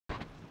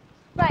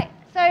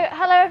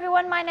hello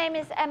everyone, my name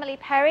is Emily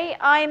Perry.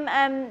 I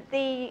run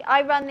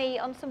the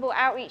Ensembl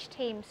outreach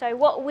team. So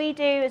what we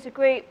do as a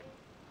group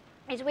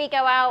is we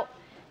go out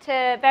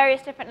to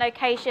various different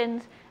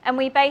locations and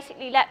we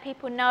basically let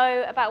people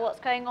know about what's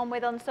going on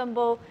with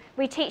Ensembl.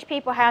 We teach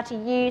people how to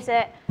use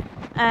it.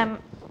 I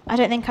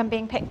don't think I'm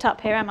being picked up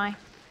here, am I?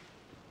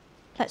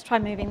 Let's try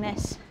moving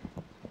this.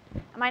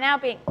 Am I now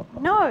being,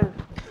 no.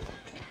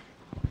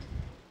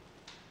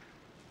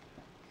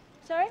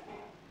 Sorry?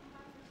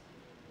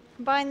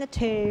 Combine the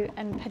two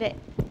and put it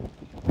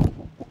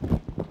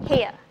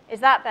here. Is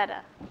that better?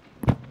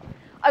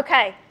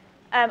 Okay,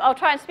 I'll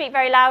try and speak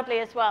very loudly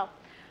as well.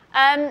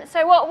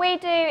 So what we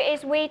do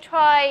is we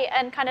try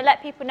and kind of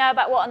let people know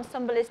about what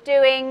Ensembl is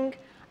doing.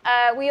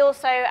 We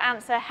also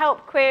answer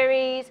help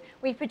queries.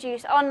 We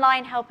produce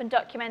online help and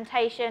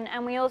documentation,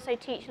 and we also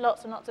teach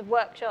lots and lots of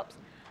workshops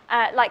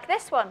like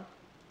this one.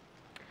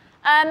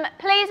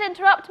 Please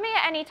interrupt me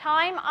at any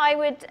time. I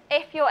would,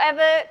 if you're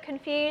ever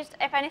confused,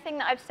 if anything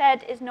that I've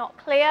said is not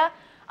clear,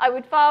 I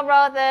would far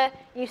rather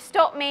you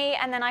stop me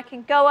and then I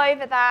can go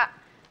over that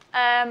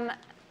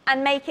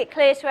and make it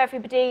clear to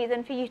everybody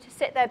than for you to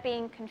sit there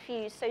being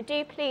confused. So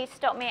do please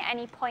stop me at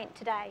any point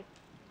today.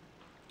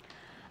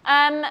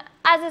 As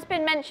has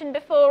been mentioned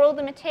before, all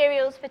the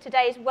materials for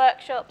today's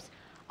workshops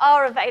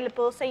are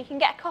available, so you can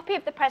get a copy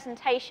of the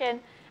presentation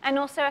and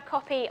also a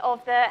copy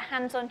of the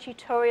hands-on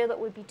tutorial that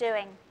we'll be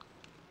doing.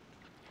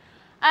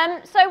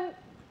 So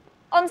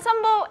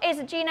Ensembl is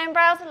a genome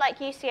browser like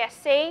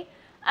UCSC,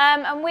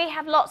 and we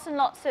have lots and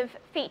lots of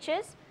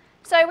features.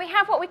 So we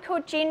have what we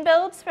call gene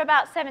builds for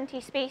about 70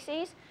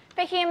 species.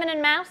 For human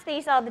and mouse,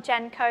 these are the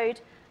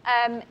ENCODE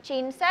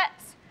gene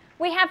sets.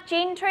 We have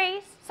gene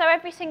trees, so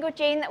every single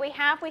gene that we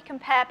have, we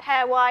compare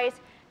pairwise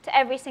to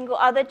every single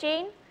other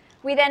gene.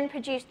 We then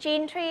produce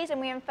gene trees,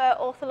 and we infer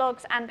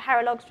orthologs and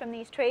paralogs from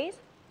these trees.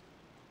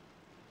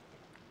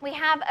 We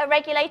have a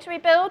regulatory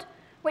build,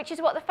 which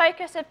is what the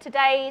focus of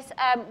today's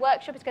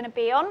workshop is going to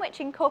be on, which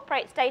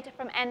incorporates data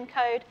from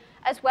ENCODE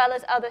as well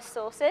as other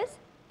sources.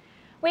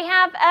 We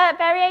have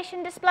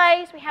variation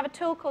displays. We have a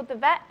tool called the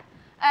VEP,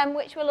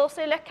 which we'll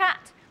also look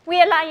at.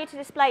 We allow you to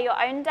display your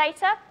own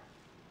data.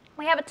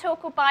 We have a tool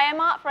called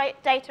Biomart for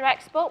data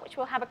export, which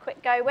we'll have a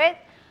quick go with.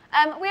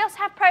 We also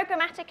have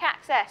programmatic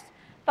access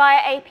via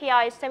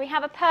APIs. So we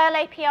have a Perl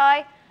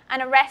API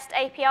and a REST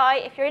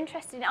API. If you're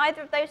interested in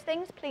either of those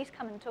things, please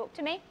come and talk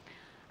to me.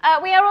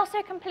 We are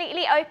also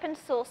completely open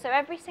source, so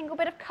every single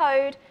bit of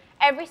code,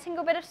 every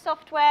single bit of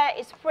software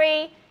is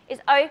free, is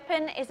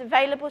open, is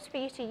available for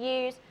you to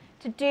use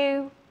to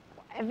do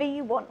whatever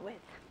you want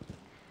with.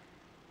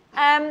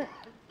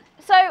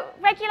 So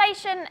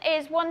regulation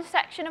is one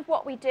section of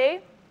what we do,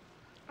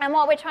 and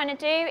what we're trying to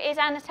do is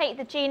annotate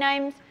the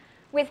genomes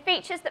with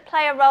features that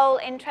play a role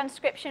in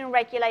transcription and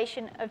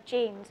regulation of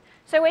genes.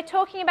 So we're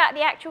talking about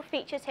the actual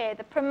features here,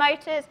 the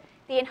promoters,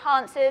 the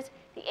enhancers,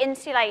 the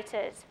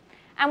insulators.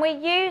 And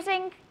we're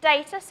using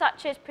data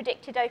such as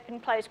predicted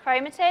open-close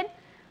chromatin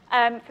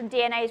from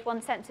DNase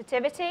 1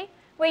 sensitivity.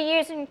 We're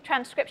using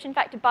transcription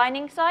factor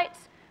binding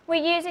sites.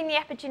 We're using the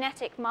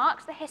epigenetic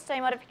marks, the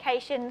histone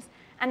modifications,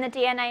 and the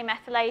DNA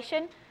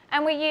methylation.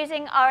 And we're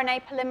using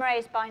RNA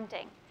polymerase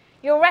binding.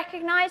 You'll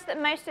recognize that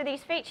most of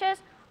these features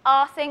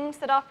are things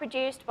that are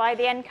produced by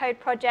the ENCODE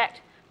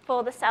project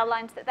for the cell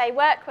lines that they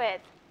work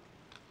with.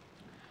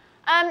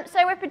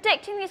 So we're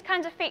predicting these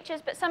kinds of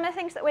features, but some of the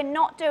things that we're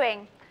not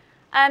doing.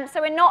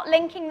 So we're not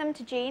linking them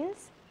to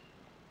genes.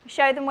 We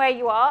show them where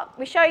you are.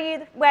 We show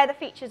you where the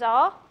features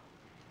are,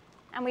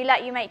 and we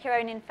let you make your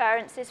own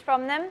inferences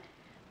from them.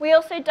 We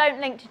also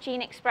don't link to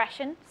gene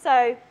expression.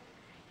 So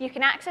you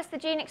can access the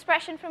gene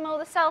expression from all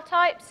the cell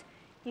types.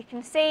 You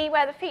can see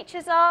where the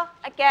features are.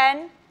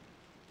 Again,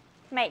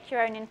 make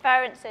your own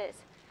inferences.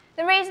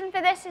 The reason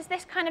for this is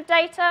this kind of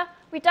data.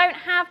 We don't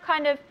have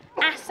kind of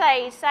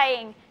assays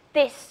saying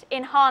this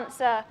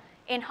enhancer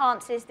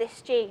enhances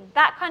this gene.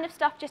 That kind of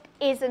stuff just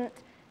isn't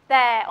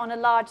there on a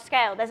large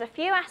scale. There's a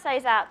few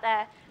assays out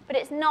there, but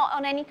it's not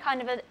on any kind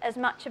of as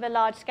much of a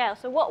large scale.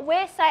 So what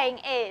we're saying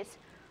is,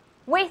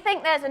 we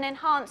think there's an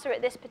enhancer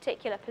at this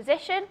particular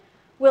position.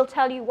 We'll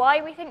tell you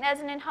why we think there's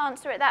an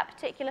enhancer at that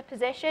particular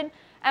position,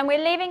 and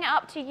we're leaving it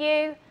up to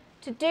you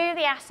to do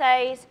the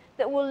assays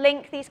that will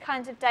link these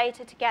kinds of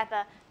data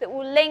together, that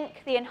will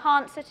link the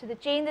enhancer to the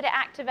gene that it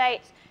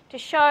activates to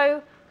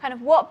show kind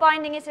of what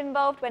binding is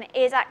involved when it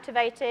is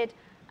activated,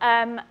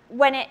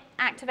 when it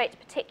activates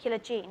particular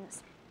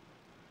genes.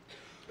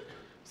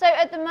 So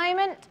at the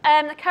moment,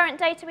 the current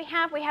data we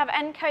have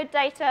ENCODE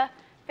data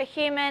for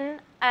human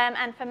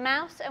and for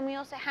mouse, and we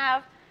also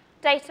have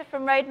data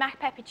from Roadmap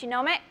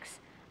Epigenomics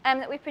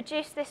that we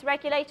produced this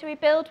regulatory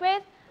build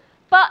with.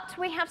 But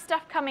we have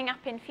stuff coming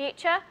up in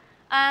future.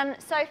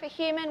 So for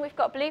human, we've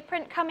got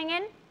Blueprint coming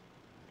in.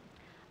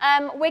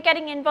 We're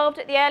getting involved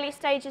at the early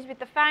stages with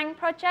the FANG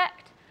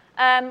project,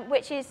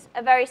 which is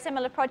a very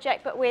similar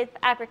project, but with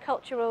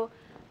agricultural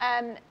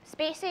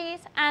species,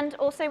 and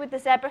also with the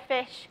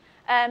zebrafish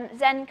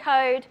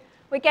ENCODE.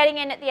 We're getting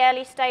in at the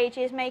early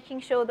stages,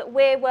 making sure that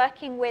we're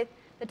working with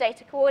the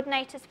data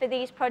coordinators for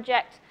these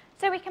projects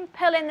so we can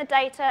pull in the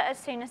data as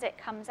soon as it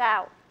comes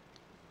out.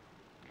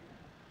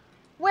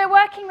 We're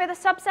working with a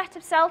subset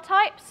of cell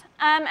types,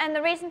 and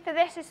the reason for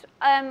this is,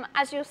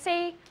 as you'll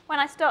see when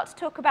I start to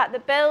talk about the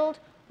build,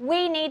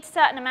 we need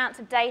certain amounts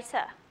of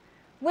data.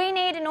 We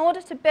need, in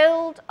order to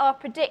build our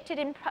predicted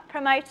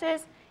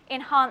promoters,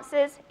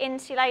 enhancers,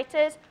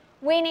 insulators,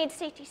 we need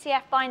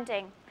CTCF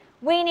binding.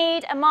 We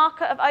need a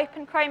marker of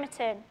open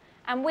chromatin,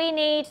 and we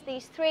need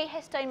these 3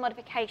 histone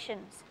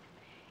modifications.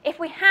 If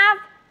we have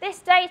this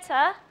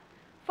data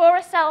for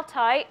a cell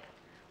type,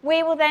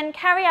 we will then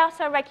carry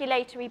out our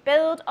regulatory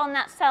build on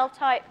that cell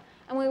type,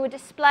 and we will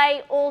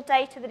display all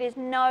data that is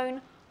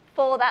known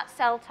for that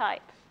cell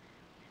type.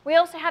 We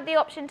also have the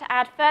option to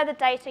add further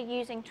data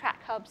using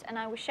track hubs, and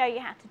I will show you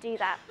how to do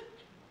that.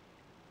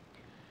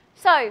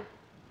 So,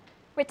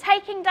 we're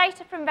taking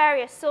data from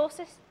various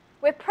sources,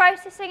 we're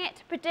processing it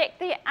to predict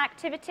the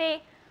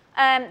activity,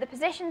 the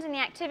positions and the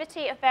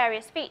activity of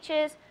various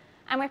features,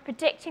 and we're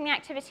predicting the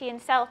activity in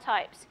cell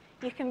types.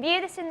 You can view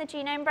this in the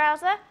genome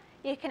browser,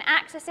 you can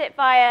access it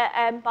via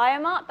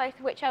Biomart, both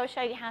of which I will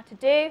show you how to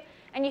do,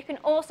 and you can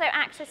also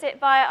access it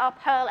via our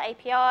Perl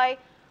API,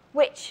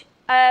 which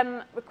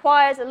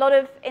requires a lot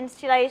of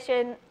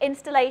installation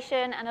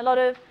and a lot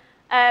of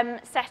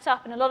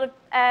setup and a lot of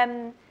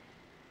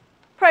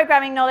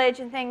programming knowledge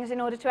and things in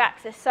order to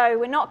access. So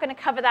we're not going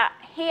to cover that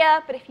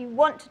here, but if you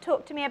want to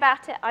talk to me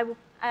about it, I will,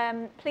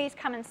 please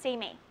come and see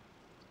me.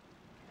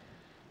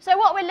 So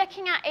what we're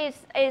looking at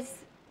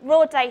is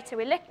raw data.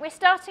 We're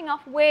starting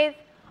off with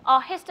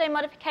our histone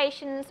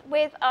modifications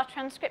with our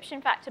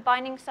transcription factor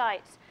binding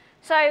sites.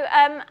 So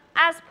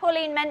as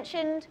Pauline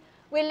mentioned,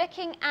 we're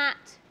looking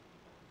at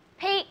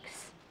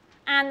peaks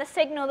and the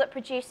signal that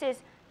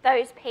produces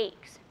those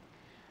peaks.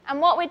 And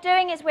what we're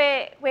doing is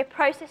we're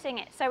processing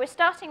it. So we're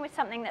starting with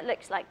something that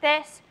looks like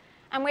this,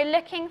 and we're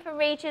looking for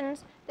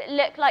regions that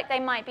look like they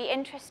might be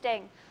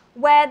interesting,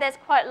 where there's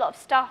quite a lot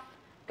of stuff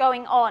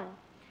going on.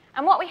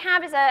 And what we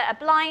have is a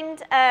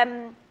blind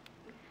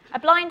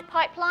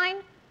pipeline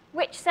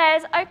which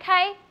says,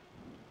 okay,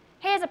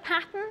 here's a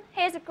pattern,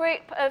 here's a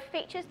group of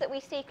features that we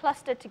see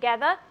clustered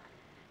together.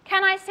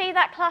 Can I see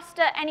that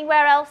cluster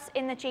anywhere else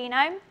in the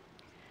genome?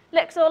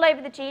 Looks all over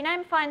the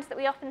genome, finds that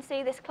we often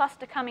see this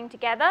cluster coming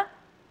together.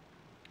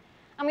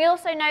 And we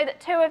also know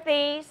that 2 of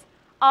these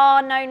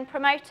are known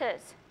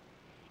promoters.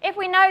 If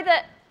we know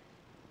that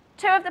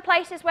 2 of the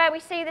places where we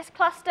see this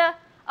cluster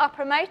are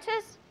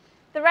promoters,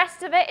 the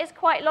rest of it is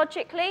quite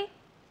logically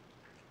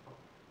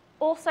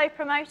also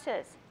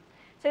promoters.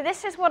 So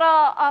this is what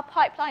our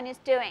pipeline is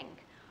doing.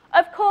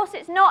 Of course,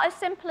 it's not as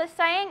simple as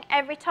saying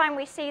every time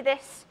we see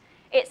this,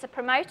 it's a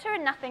promoter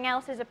and nothing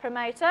else is a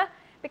promoter,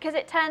 because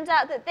it turns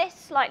out that this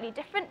slightly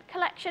different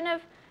collection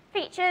of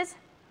features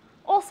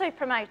also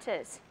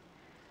promoters.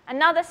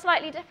 Another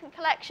slightly different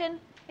collection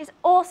is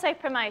also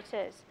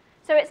promoters.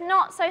 So it's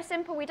not so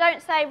simple. We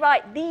don't say,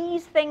 right,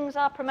 these things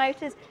are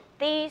promoters,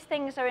 these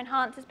things are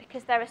enhancers,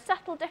 because there are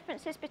subtle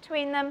differences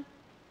between them.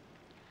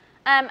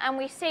 And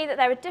we see that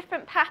there are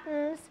different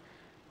patterns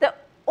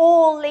that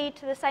all lead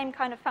to the same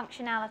kind of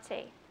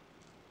functionality.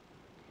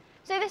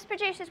 So this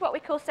produces what we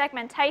call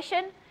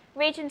segmentation,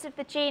 regions of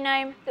the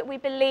genome that we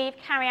believe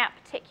carry out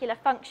particular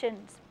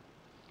functions.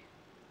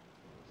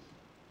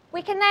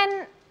 We can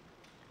then,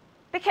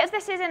 because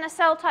this is in a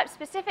cell type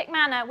specific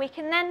manner, we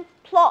can then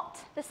plot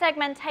the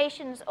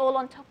segmentations all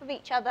on top of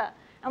each other.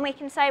 And we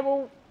can say,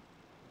 well,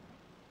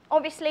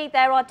 obviously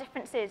there are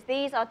differences.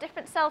 These are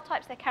different cell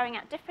types, they're carrying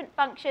out different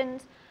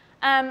functions,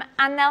 and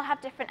they'll have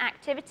different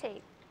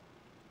activity.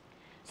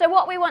 So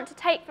what we want to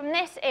take from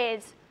this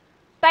is,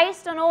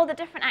 based on all the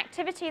different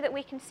activity that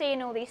we can see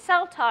in all these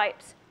cell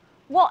types,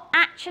 what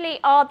actually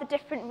are the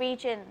different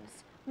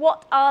regions?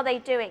 What are they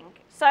doing?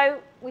 So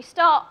we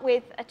start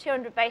with a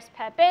 200 base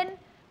pair bin,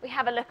 we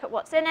have a look at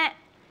what's in it,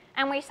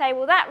 and we say,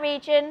 well, that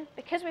region,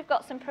 because we've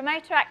got some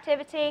promoter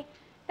activity,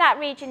 that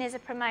region is a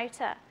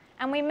promoter.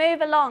 And we move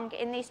along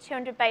in these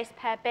 200 base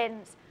pair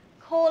bins,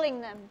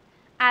 calling them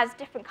as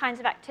different kinds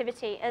of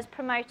activity, as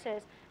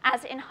promoters,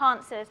 as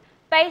enhancers,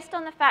 based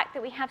on the fact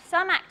that we have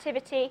some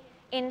activity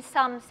in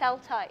some cell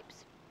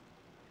types.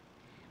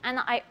 And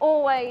I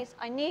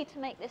need to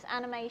make this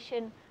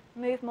animation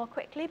move more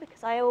quickly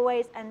because I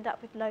always end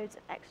up with loads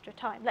of extra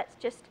time. Let's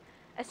just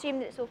assume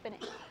that it's all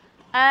finished.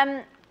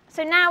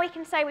 So now we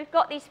can say we've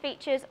got these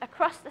features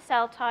across the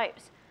cell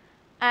types,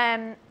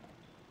 and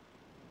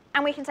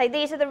we can say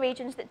these are the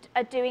regions that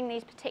are doing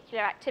these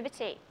particular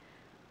activity.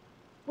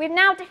 We've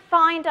now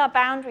defined our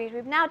boundaries.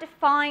 We've now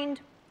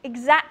defined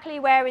exactly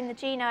where in the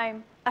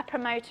genome a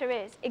promoter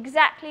is,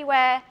 exactly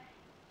where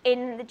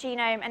in the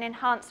genome an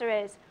enhancer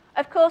is.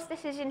 Of course,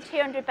 this is in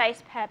 200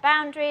 base pair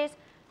boundaries,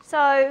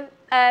 so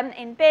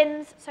in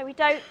bins, so we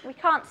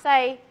can't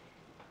say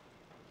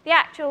the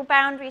actual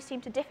boundaries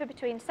seem to differ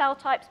between cell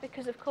types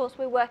because, of course,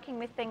 we're working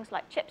with things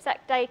like chipset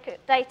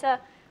data,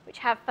 which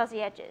have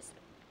fuzzy edges.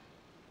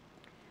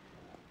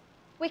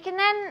 We can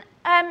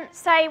then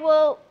say,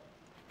 well,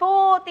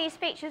 for these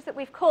features that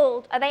we've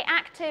called, are they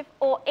active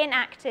or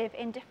inactive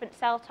in different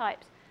cell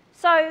types?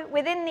 So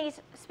within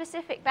these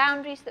specific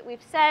boundaries that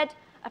we've said,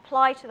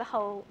 apply to the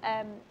whole,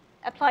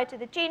 apply to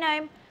the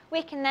genome,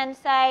 we can then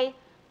say,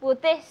 well,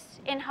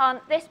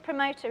 this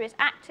promoter is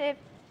active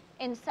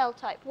in cell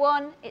type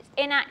 1, it's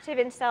inactive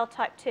in cell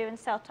type 2 and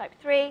cell type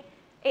 3,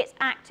 it's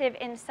active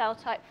in cell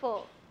type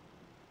 4.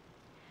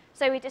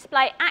 So we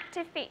display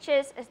active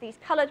features as these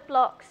colored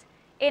blocks,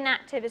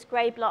 inactive as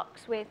gray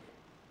blocks with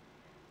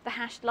the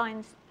hashed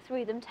lines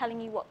through them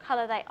telling you what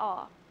color they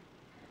are.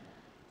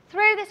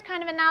 Through this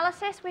kind of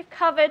analysis, we've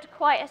covered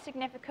quite a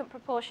significant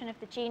proportion of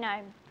the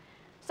genome.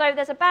 So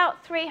there's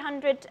about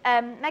 300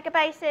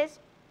 megabases,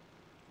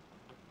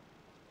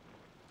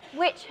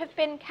 which have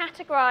been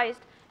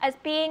categorized as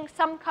being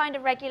some kind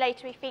of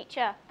regulatory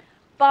feature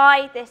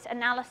by this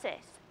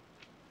analysis.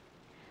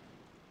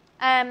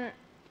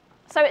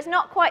 So it's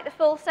not quite the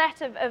full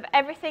set of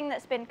everything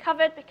that's been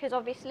covered, because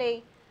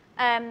obviously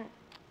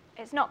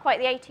it's not quite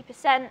the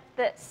 80%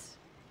 that's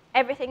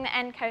everything that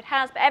ENCODE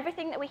has, but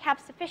everything that we have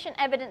sufficient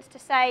evidence to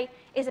say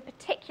is a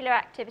particular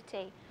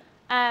activity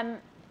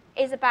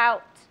is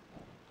about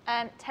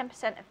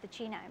 10% of the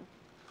genome.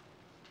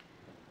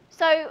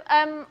 So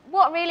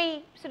what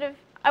really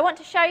I want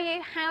to show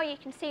you how you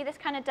can see this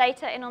kind of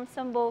data in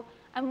Ensembl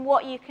and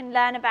what you can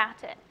learn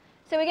about it.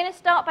 So we're going to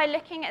start by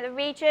looking at the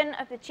region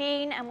of the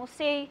gene, and we'll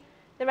see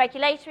the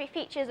regulatory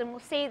features, and we'll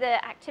see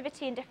the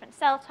activity in different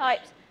cell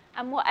types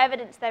and what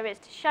evidence there is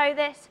to show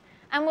this.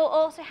 And we'll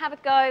also have a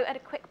go at a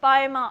quick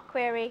biomark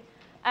query,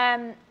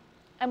 and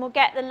we'll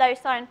get the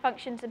loci and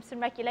functions of some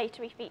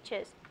regulatory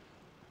features.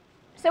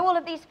 So all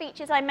of these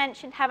features I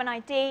mentioned have an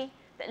ID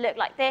that look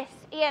like this: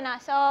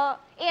 ENS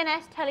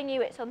telling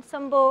you it's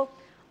Ensembl,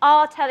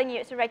 R telling you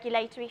it's a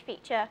regulatory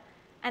feature,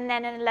 and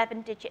then an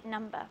 11-digit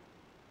number.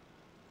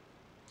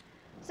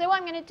 So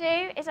what I'm going to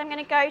do is I'm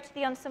going to go to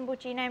the Ensembl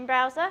genome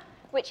browser,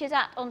 which is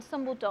at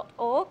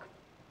ensembl.org.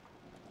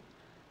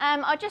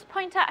 I'll just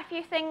point out a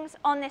few things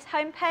on this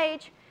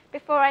homepage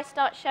before I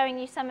start showing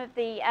you some of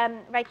the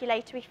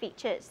regulatory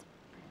features.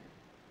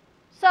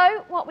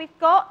 So what we've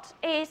got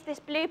is this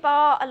blue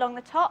bar along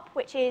the top,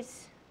 which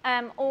is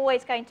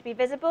always going to be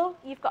visible.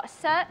 You've got a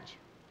search.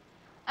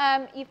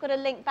 You've got a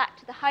link back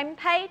to the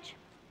homepage.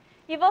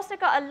 You've also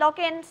got a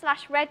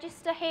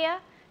login/register here.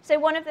 So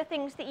one of the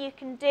things that you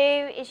can do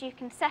is you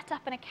can set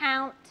up an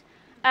account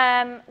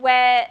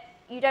where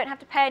you don't have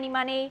to pay any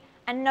money,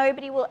 and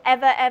nobody will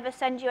ever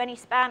send you any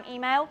spam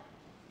email,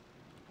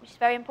 which is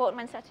very important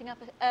when setting up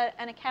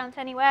an account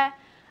anywhere,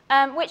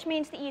 which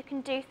means that you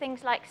can do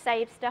things like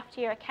save stuff to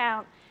your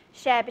account,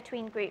 share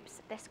between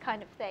groups, this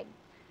kind of thing.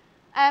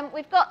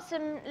 We've got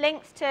some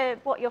links to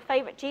what your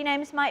favorite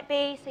genomes might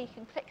be, so you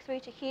can click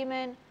through to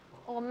human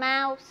or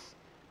mouse.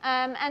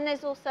 And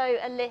there's also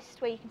a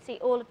list where you can see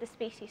all of the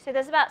species. So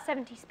there's about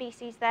 70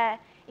 species there.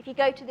 If you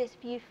go to this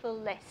view full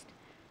list,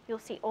 you'll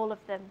see all of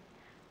them.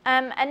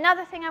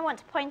 Another thing I want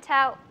to point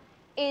out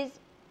is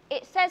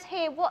it says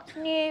here what's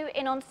new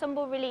in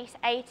Ensembl release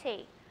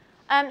 80.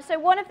 So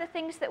one of the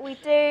things that we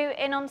do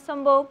in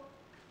Ensembl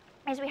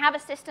is we have a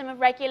system of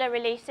regular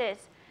releases.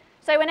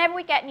 So whenever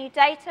we get new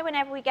data,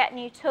 whenever we get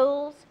new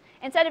tools,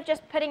 instead of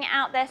just putting it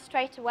out there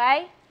straight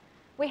away,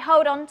 we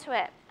hold on to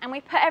it, and we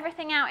put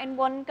everything out in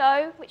one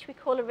go, which we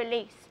call a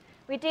release.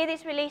 We do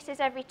these releases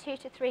every 2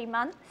 to 3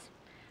 months,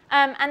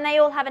 and they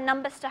all have a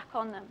number stuck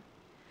on them.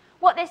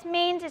 What this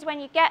means is when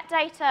you get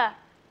data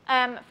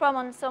from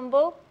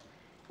Ensembl,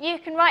 you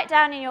can write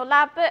down in your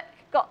lab book,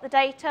 got the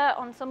data,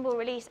 Ensembl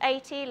release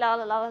 80, la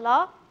la la la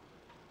la.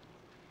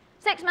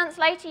 6 months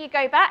later, you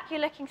go back,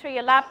 you're looking through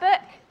your lab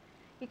book,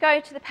 you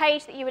go to the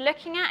page that you were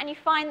looking at, and you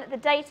find that the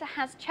data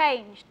has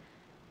changed.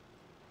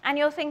 And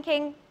you're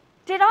thinking,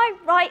 did I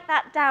write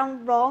that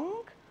down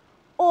wrong,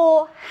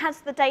 or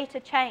has the data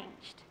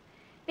changed?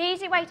 The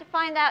easy way to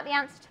find out the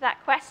answer to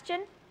that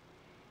question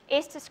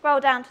is to scroll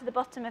down to the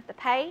bottom of the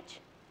page,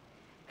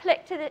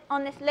 click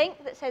on this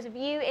link that says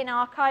View in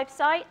Archive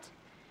Site,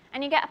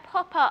 and you get a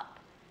pop-up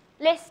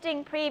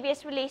listing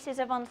previous releases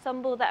of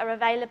Ensembl that are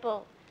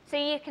available. So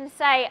you can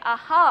say,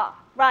 aha,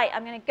 right,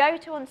 I'm going to go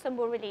to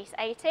Ensembl release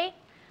 80.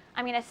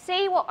 I'm going to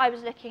see what I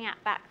was looking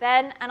at back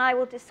then, and I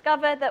will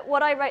discover that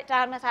what I wrote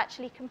down was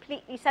actually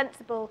completely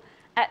sensible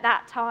at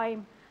that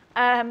time.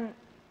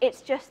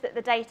 It's just that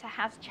the data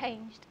has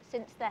changed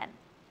since then.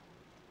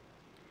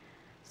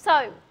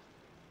 So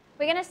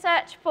we're going to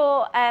search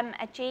for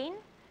a gene.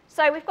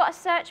 So we've got a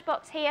search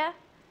box here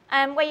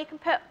where you can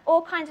put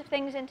all kinds of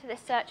things into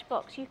this search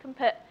box. You can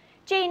put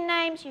gene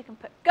names, you can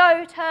put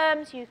Go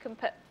terms, you can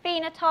put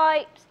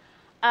phenotypes,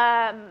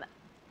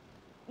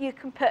 you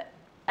can put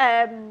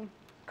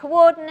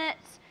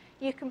coordinates,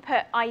 you can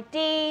put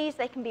IDs,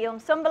 they can be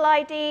Ensembl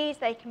IDs,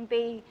 they can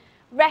be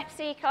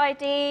RefSeq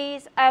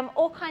IDs,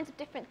 all kinds of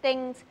different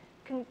things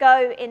can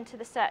go into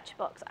the search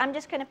box. I'm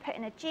just going to put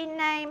in a gene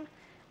name,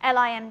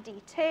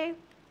 LIMD2.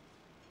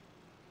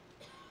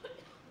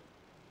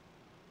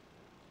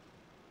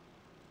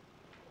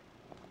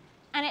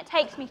 And it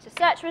takes me to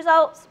search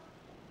results,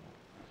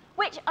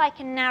 which I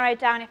can narrow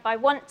down if I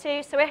want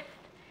to. So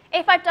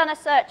if I've done a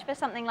search for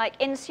something like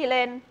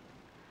insulin,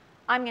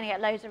 I'm going to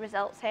get loads of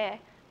results here.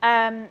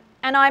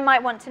 And I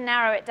might want to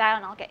narrow it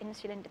down. I'll get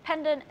insulin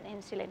dependent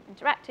and insulin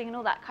interacting and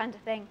all that kind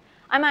of thing.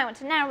 I might want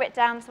to narrow it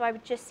down so I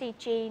would just see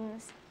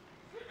genes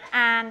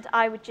and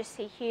I would just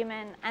see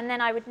human. And then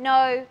I would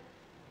know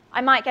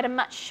I might get a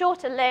much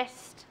shorter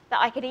list that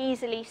I could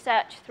easily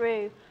search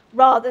through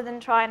rather than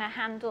trying to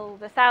handle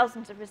the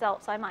thousands of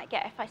results I might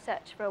get if I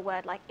search for a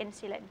word like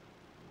insulin.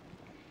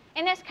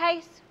 In this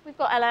case, we've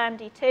got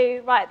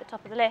LIMD2 right at the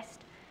top of the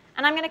list.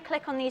 And I'm going to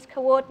click on these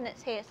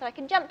coordinates here. So I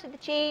can jump to the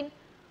gene,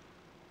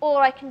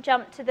 or I can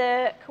jump to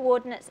the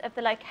coordinates of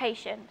the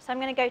location. So I'm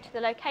going to go to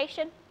the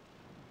location.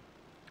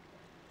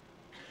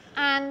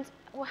 And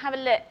we'll have a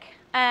look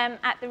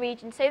at the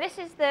region. So this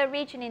is the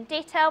region in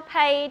detail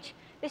page.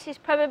 This is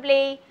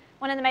probably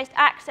one of the most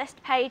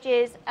accessed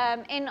pages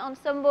in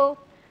Ensembl.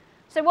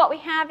 So what we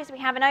have is we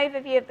have an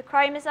overview of the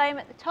chromosome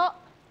at the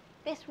top.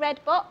 This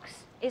red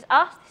box is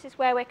us. This is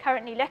where we're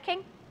currently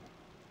looking.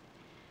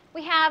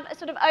 We have a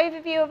sort of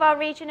overview of our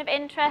region of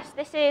interest.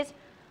 This is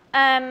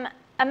a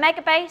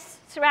megabase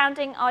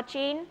surrounding our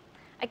gene.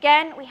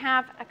 Again, we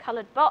have a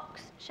colored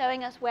box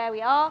showing us where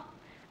we are.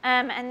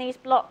 And these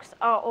blocks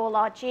are all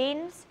our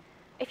genes.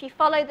 If you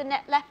follow the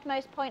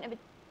leftmost point of a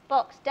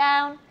box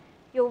down,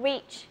 you'll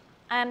reach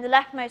the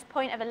leftmost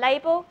point of a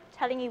label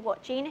telling you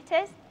what gene it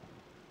is.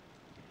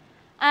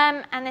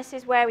 And this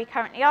is where we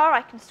currently are.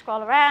 I can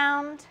scroll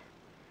around.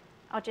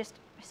 I'll just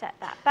reset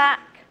that back.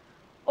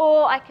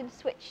 Or I can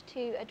switch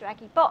to a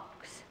draggy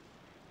box.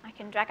 I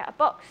can drag out a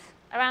box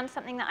around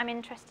something that I'm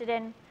interested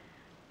in.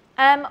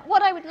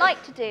 What I would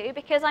like to do,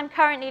 because I'm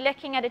currently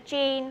looking at a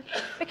gene,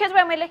 because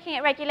when we're looking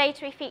at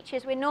regulatory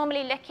features, we're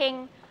normally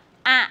looking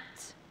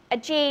at a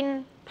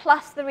gene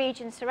plus the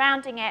region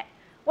surrounding it.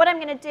 What I'm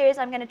going to do is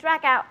I'm going to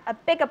drag out a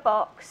bigger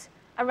box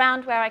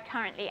around where I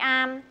currently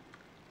am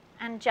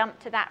and jump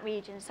to that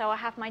region. So I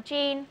have my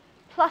gene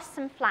plus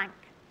some flank.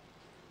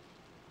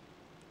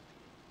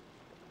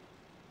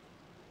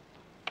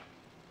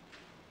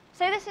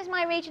 So this is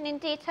my region in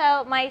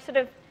detail, my sort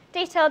of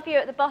detailed view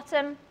at the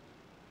bottom.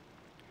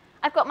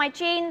 I've got my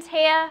genes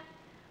here.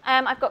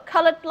 I've got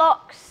colored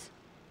blocks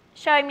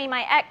showing me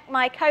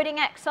my coding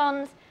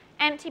exons,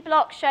 empty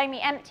blocks showing me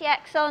empty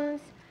exons,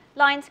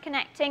 lines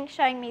connecting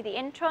showing me the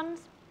introns.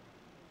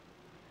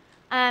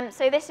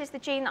 So this is the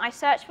gene that I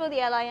searched for, the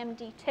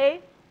LIMD2.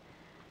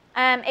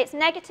 It's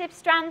negative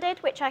stranded,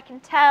 which I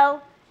can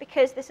tell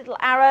because this little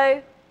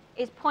arrow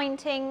is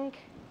pointing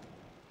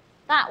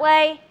that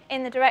way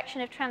in the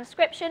direction of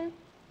transcription.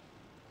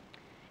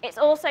 It's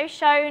also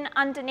shown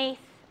underneath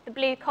the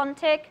blue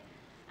contig.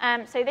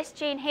 So this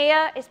gene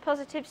here is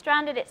positive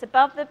stranded. It's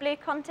above the blue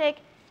contig.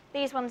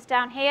 These ones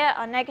down here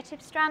are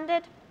negative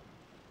stranded.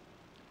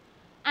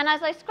 And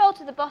as I scroll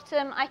to the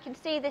bottom, I can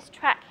see this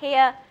track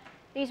here,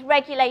 these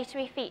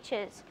regulatory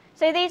features.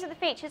 So these are the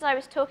features I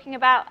was talking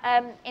about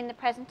in the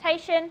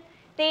presentation.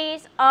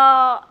 These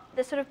are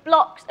the sort of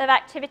blocks of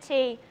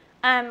activity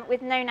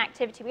with known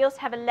activity. We also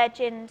have a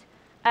legend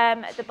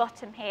at the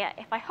bottom here.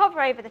 If I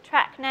hover over the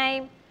track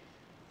name,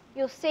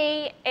 you'll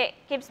see it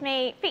gives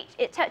me,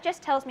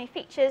 just tells me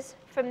features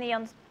from the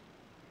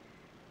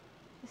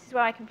This is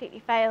where I completely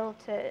failed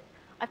to,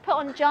 I've put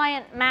on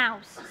giant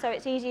mouse, so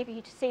it's easier for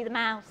you to see the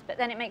mouse, but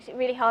then it makes it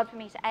really hard for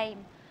me to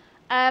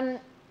aim.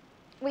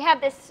 We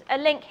have a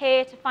link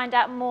here to find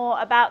out more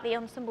about the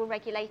Ensembl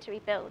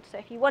regulatory build. So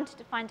if you wanted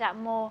to find out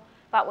more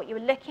about what you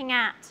were looking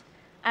at,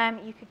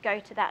 you could go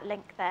to that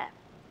link there.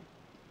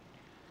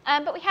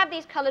 But we have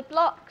these colored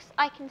blocks.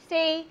 I can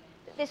see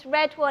that this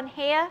red one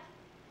here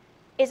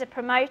is a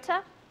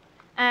promoter.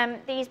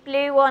 These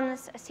blue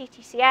ones are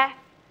CTCF.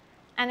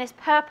 And this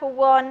purple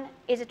one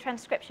is a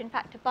transcription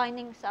factor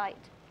binding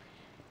site.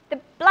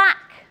 The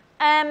black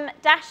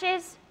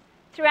dashes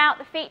throughout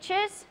the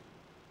features,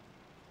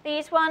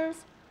 these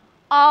ones,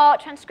 are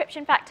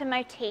transcription factor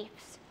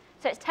motifs.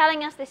 So it's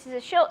telling us this is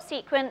a short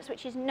sequence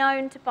which is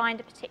known to bind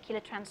a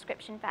particular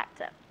transcription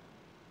factor.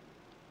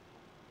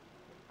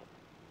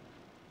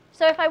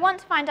 So if I want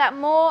to find out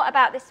more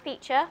about this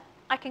feature,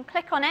 I can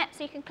click on it.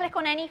 So you can click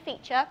on any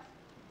feature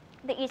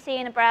that you see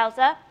in a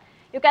browser.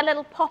 You'll get a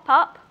little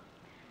pop-up,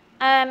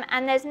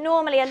 and there's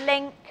normally a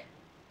link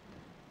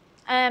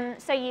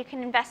so you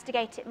can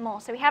investigate it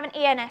more. So we have an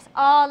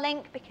ENSR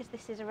link because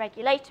this is a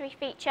regulatory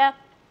feature.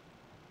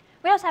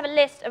 We also have a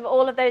list of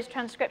all of those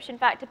transcription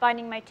factor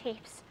binding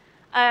motifs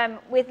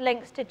with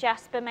links to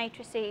Jasper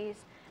matrices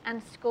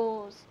and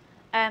scores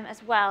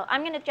as well.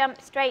 I'm going to jump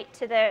straight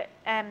to the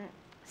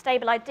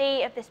stable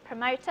ID of this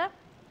promoter.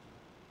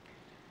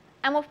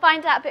 And we'll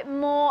find out a bit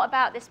more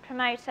about this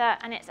promoter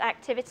and its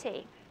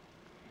activity.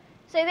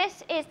 So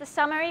this is the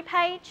summary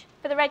page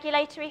for the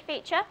regulatory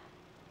feature.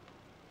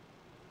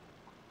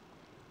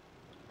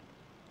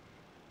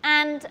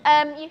 And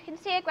you can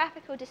see a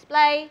graphical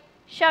display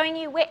showing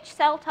you which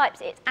cell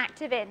types it's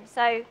active in.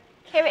 So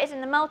here it is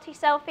in the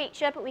multi-cell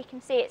feature, but we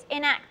can see it's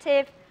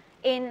inactive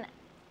in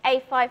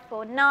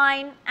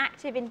A549,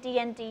 active in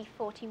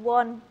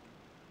DND41,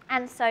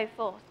 and so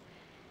forth.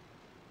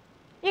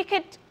 You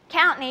could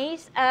count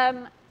these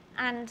and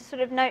and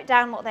sort of note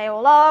down what they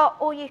all are,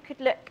 or you could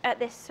look at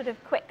this sort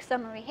of quick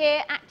summary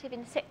here, active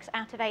in 6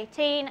 out of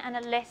 18, and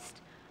a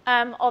list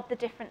of the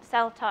different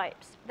cell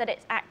types that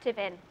it's active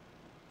in.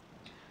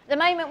 At the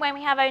moment, when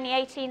we have only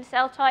 18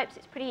 cell types,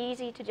 it's pretty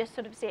easy to just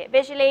sort of see it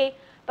visually,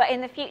 but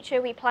in the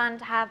future, we plan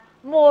to have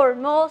more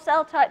and more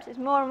cell types as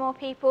more and more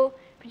people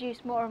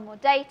produce more and more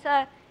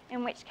data,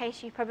 in which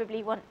case you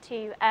probably want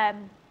to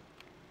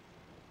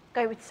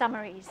go with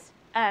summaries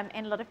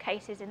in a lot of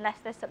cases, unless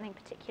there's something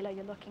particular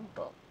you're looking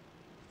for.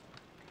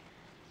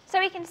 So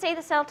we can see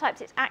the cell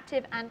types it's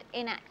active and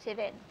inactive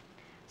in.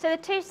 So the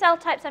two cell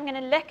types I'm going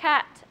to look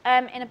at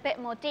in a bit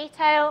more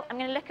detail. I'm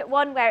going to look at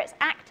one where it's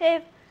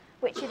active,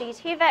 which are these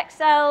HUVEC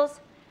cells,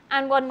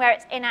 and one where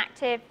it's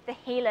inactive, the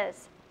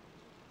healers.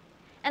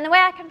 And the way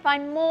I can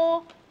find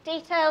more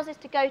details is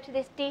to go to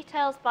this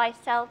details by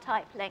cell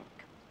type link.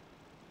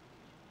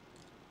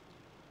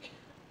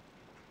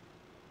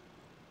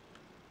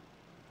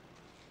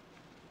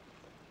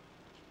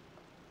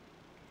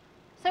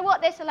 So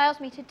what this allows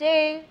me to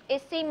do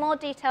is see more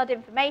detailed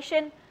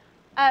information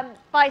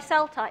by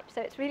cell type, so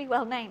it's really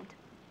well named.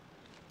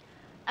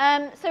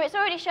 So it's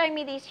already showing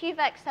me these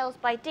HUVEC cells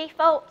by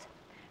default,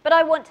 but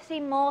I want to see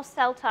more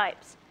cell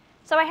types.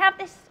 So I have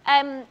this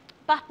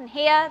button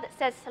here that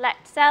says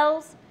Select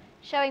Cells,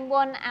 showing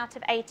 1 out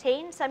of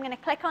 18. So I'm going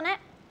to click on it,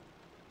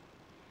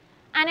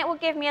 and it will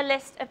give me a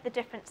list of the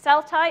different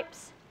cell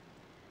types.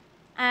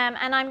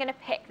 And I'm going to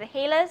pick the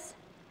healers.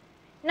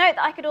 Note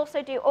that I could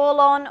also do all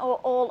on or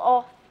all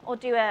off, or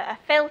do a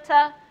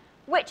filter,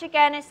 which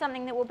again is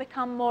something that will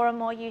become more and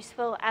more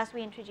useful as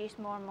we introduce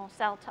more and more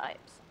cell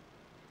types.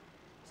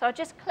 So I'll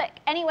just click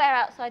anywhere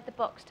outside the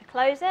box to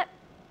close it.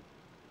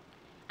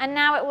 And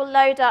now it will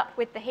load up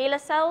with the healer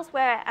cells,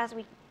 where, as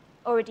we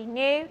already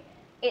knew,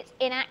 it's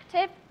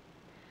inactive.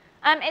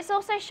 It's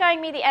also showing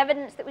me the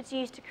evidence that was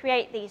used to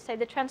create these, so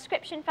the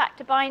transcription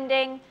factor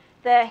binding,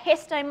 the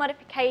histone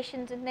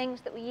modifications and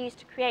things that we used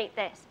to create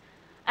this.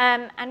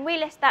 And we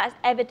list that as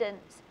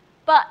evidence.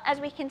 But as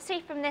we can see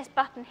from this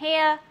button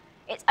here,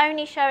 it's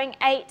only showing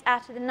 8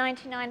 out of the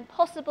 99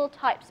 possible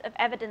types of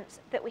evidence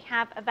that we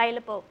have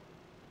available.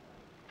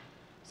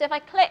 So if I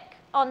click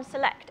on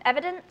Select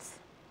Evidence,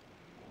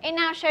 it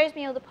now shows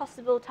me all the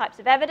possible types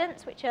of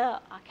evidence which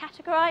are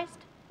categorized.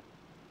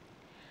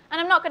 And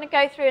I'm not going to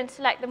go through and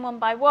select them one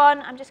by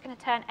one. I'm just going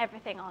to turn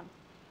everything on.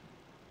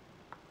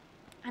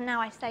 And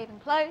now I save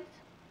and close.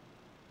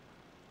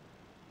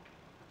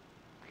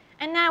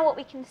 And now what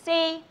we can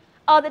see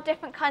are the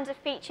different kinds of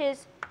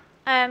features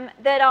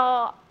that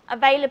are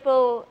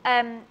available,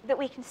 that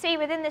we can see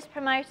within this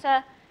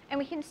promoter. And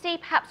we can see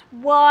perhaps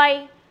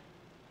why,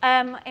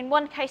 in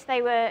one case,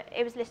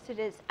 it was listed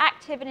as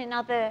active, and in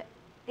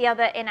the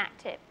other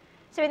inactive.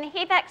 So in the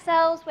HUVEC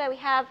cells, where we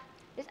have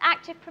this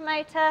active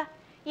promoter,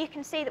 you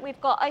can see that we've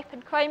got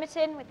open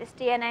chromatin with this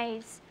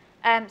DNA's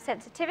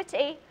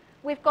sensitivity.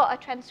 We've got a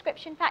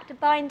transcription factor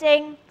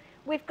binding.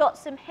 We've got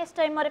some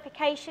histone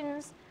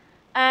modifications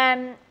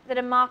that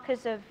are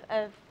markers of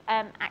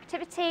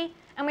activity.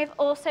 And we've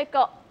also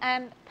got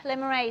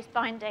polymerase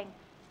binding,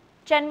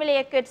 generally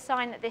a good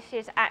sign that this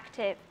is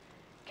active.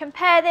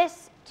 Compare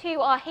this to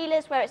our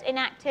healers where it's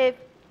inactive.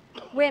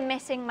 We're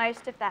missing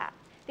most of that.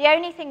 The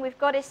only thing we've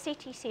got is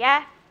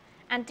CTCF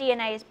and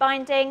DNA is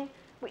binding,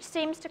 which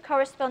seems to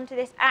correspond to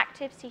this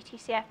active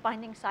CTCF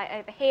binding site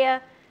over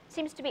here.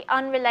 Seems to be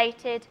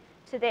unrelated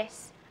to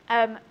this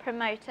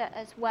promoter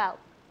as well.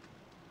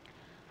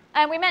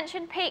 We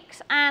mentioned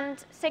peaks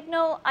and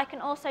signal. I can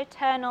also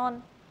turn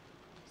on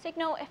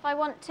signal if I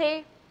want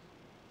to,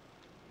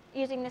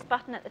 using this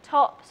button at the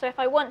top. So if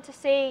I want to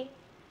see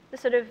the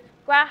sort of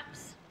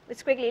graphs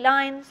with squiggly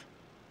lines,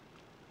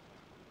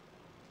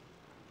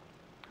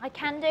 I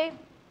can do,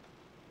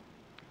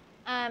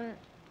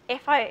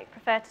 if I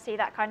prefer to see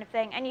that kind of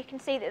thing. And you can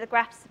see that the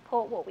graphs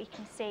support what we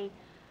can see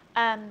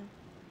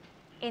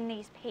in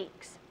these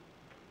peaks.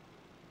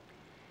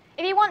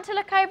 If you want to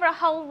look over a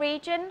whole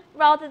region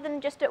rather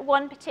than just at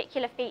one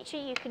particular feature,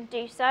 you can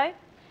do so.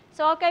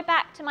 So I'll go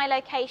back to my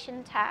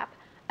location tab.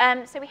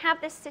 So we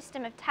have this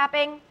system of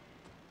tabbing,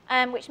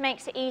 which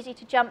makes it easy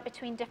to jump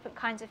between different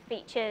kinds of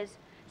features.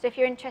 So if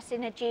you're interested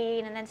in a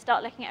gene and then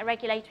start looking at a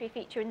regulatory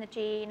feature in the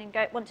gene and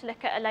want to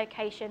look at a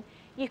location,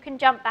 you can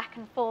jump back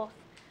and forth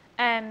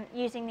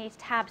using these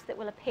tabs that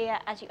will appear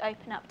as you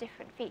open up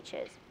different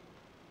features.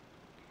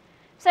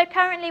 So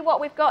currently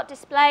what we've got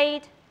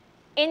displayed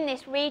in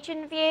this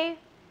region view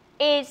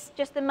is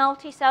just the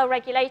multi-cell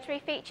regulatory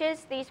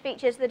features, these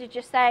features that are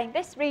just saying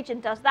this region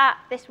does that,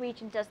 this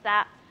region does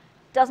that,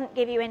 doesn't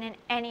give you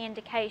any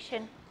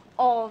indication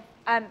of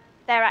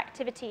their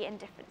activity in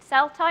different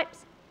cell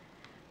types.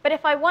 But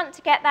if I want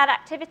to get that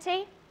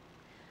activity,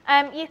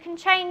 you can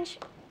change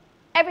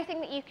everything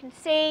that you can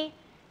see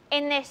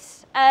in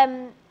this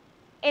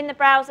in the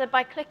browser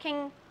by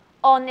clicking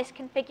on this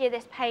Configure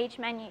This Page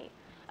menu.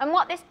 And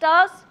what this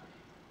does,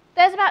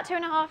 there's about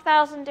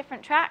 2,500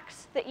 different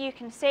tracks that you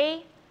can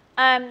see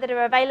that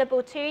are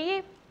available to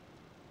you.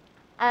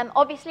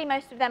 Obviously,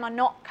 most of them are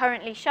not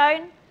currently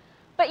shown,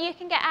 but you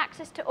can get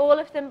access to all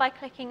of them by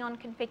clicking on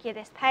Configure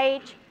This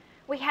Page.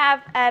 We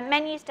have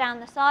menus down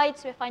the side,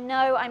 so if I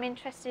know I'm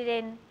interested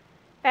in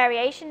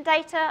variation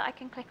data, I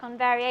can click on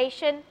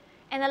variation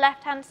in the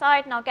left-hand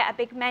side, and I'll get a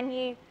big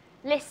menu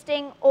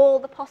listing all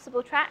the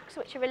possible tracks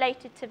which are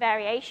related to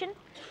variation,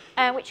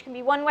 which can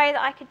be one way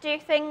that I could do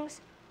things.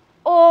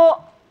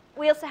 Or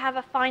we also have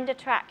a finder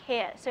track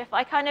here. So if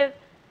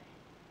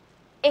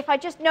I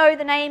just know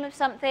the name of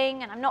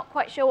something and I'm not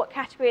quite sure what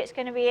category it's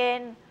going to be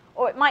in,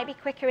 or it might be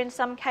quicker in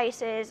some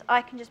cases,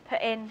 I can just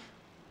put in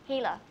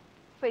healer,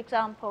 for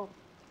example.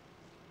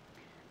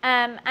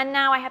 And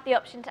now I have the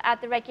option to add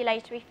the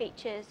regulatory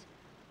features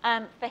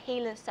for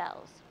healer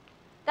cells.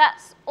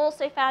 That's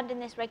also found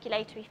in this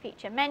regulatory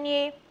feature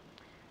menu.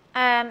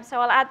 So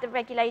I'll add the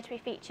regulatory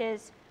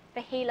features for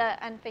healer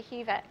and for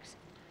HUVEX.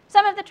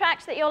 Some of the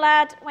tracks that you'll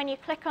add, when you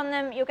click on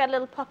them, you'll get a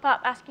little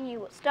pop-up asking you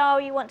what style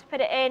you want to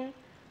put it in.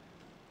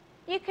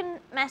 You can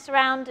mess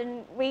around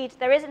and read.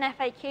 There is an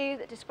FAQ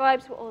that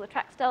describes what all the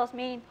track styles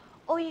mean,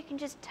 or you can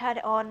just turn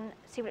it on,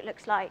 see what it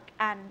looks like,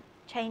 and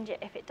change it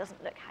if it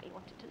doesn't look how you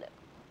want it to look,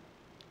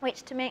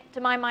 which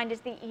to my mind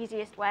is the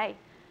easiest way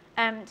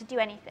to do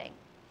anything.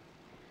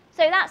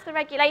 So that's the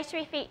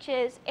regulatory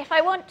features. If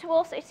I want to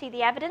also see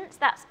the evidence,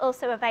 that's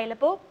also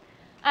available.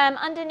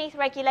 Underneath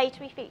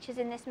regulatory features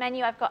in this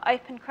menu, I've got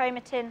open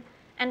chromatin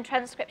and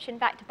transcription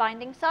vector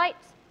binding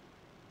sites.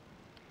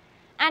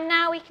 And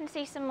now we can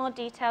see some more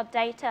detailed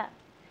data.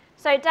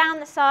 So down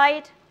the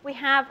side, we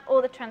have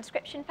all the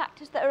transcription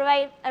factors that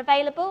are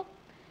available.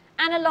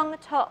 And along the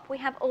top, we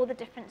have all the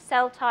different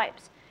cell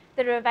types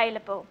that are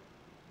available.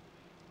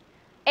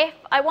 If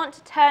I want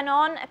to turn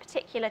on a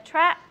particular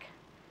track,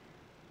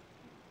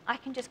 I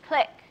can just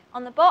click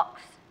on the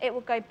box. It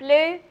will go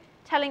blue,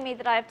 telling me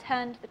that I have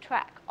turned the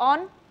track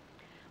on.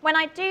 When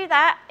I do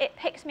that, it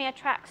picks me a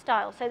track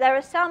style. So there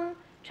are some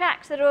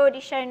tracks that are already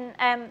shown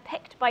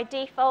picked by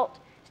default.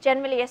 It's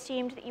generally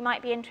assumed that you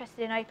might be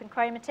interested in open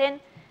chromatin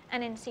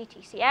and in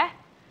CTCF.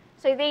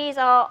 So these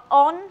are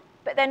on,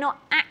 but they're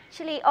not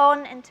actually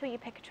on until you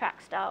pick a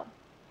track style.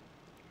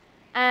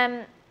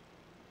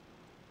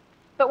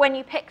 But when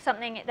you pick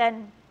something, it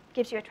then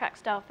gives you a track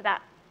style for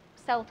that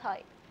cell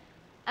type.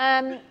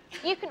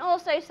 You can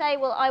also say,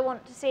 well, I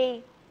want to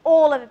see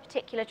all of a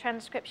particular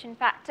transcription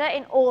factor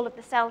in all of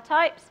the cell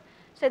types.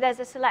 So there's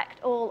a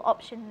select all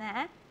option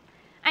there.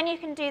 And you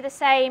can do the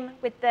same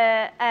with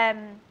the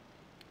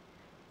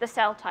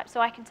cell type.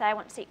 So I can say I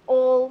want to see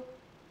all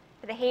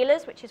for the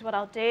healers, which is what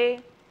I'll do,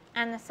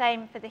 and the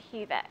same for the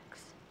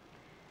HUVEX.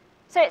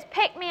 So it's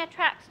picked me a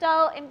track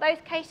style. In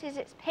both cases,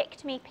 it's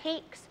picked me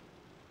peaks.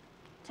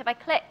 So if I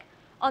click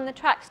on the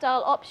track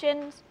style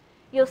options,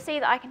 you'll see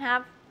that I can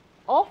have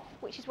off,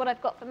 which is what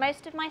I've got for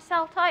most of my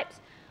cell types.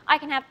 I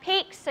can have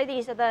peaks, so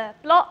these are the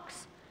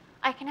blocks.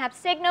 I can have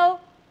signal,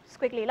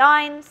 squiggly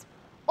lines,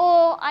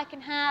 or I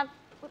can have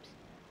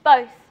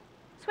both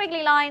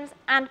squiggly lines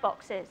and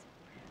boxes.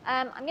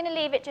 I'm going to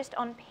leave it just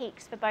on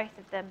peaks for both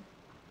of them.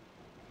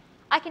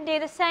 I can do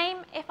the same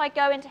if I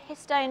go into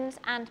histones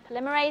and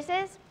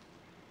polymerases.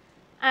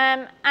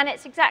 And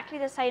it's exactly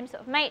the same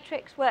sort of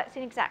matrix, works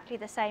in exactly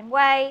the same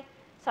way.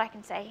 So I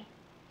can say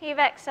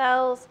HUVEX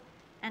cells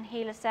and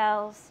healer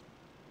cells.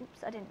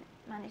 Oops, I didn't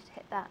manage to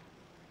hit that.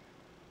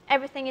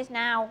 Everything is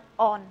now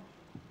on.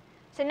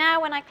 So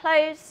now when I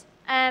close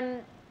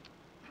the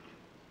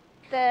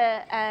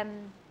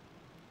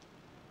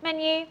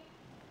menu,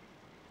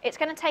 it's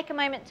going to take a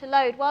moment to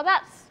load. While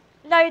that's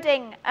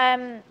loading,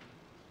 no,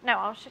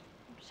 I'll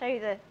show you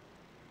the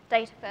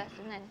data first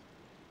and then.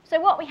 So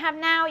what we have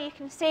now, you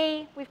can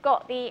see we've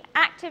got the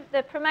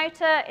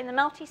promoter in the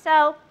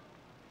multi-cell.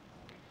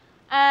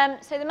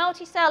 So the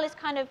multi-cell is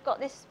kind of got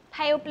this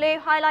pale blue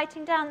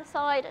highlighting down the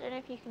side. I don't know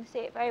if you can see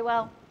it very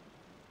well.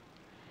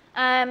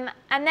 And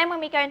then when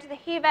we go into the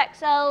HUVEX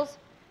cells,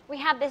 we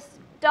have this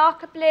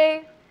darker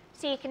blue.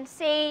 So you can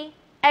see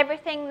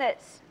everything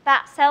that's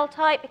that cell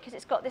type because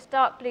it's got this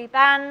dark blue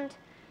band.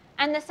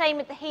 And the same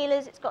with the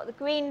healers, it's got the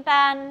green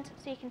band.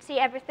 So you can see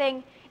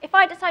everything. If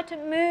I decide to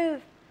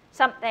move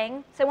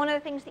something, so one of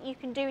the things that you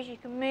can do is you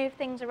can move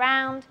things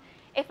around.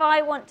 If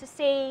I want to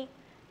see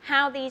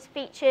how these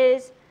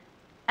features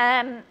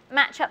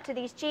match up to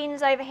these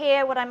genes over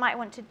here, what I might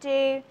want to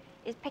do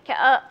is pick it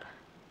up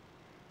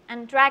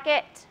and drag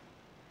it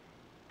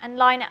and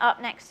line it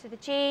up next to the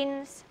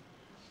genes.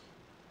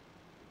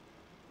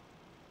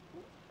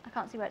 I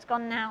can't see where it's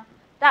gone now.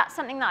 That's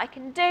something that I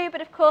can do,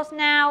 but of course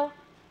now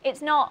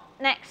it's not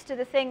next to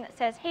the thing that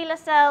says healer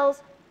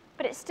cells,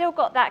 but it's still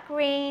got that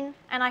green,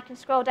 and I can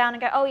scroll down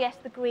and go, oh yes,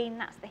 the green,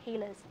 that's the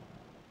healers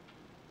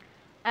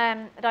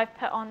that I've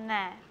put on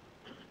there.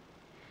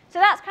 So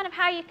that's kind of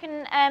how you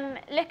can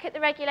look at the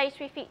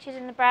regulatory features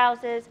in the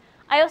browsers.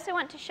 I also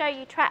want to show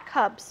you track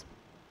hubs.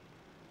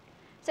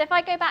 So if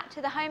I go back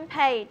to the home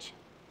page,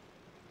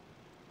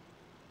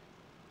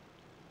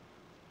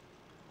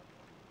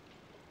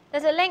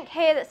 there's a link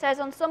here that says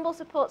Ensembl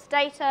supports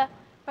data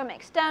from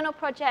external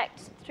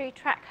projects through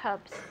track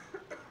hubs.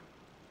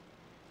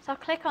 So I'll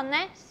click on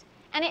this,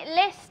 and it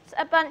lists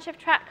a bunch of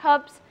track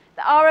hubs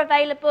that are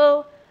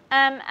available.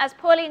 As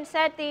Pauline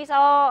said, these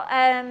are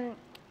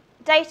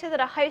data that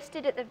are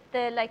hosted at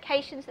the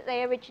locations that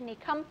they originally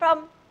come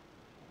from.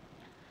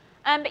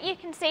 But you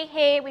can see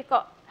here we've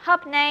got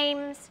hub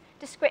names,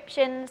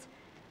 descriptions,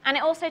 and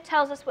it also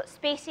tells us what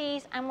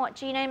species and what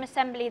genome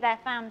assembly they're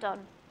found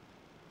on.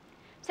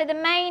 So the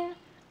main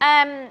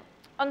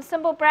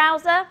Ensembl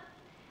browser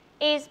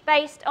is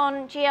based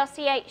on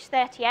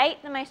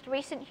GRCH38, the most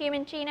recent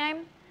human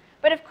genome.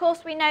 But of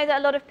course, we know that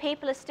a lot of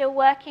people are still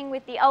working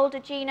with the older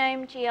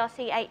genome,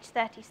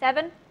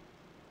 GRCH37.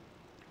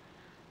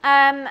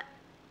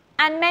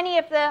 And many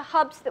of the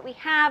hubs that we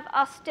have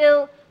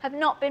have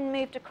not been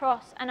moved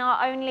across and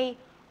are only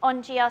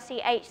on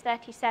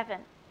GRCH37.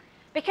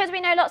 Because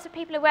we know lots of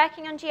people are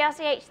working on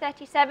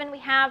GRCH37, we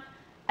have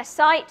a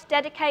site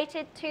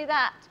dedicated to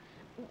that,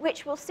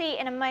 which we'll see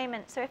in a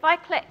moment. So if I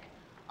click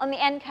on the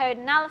ENCODE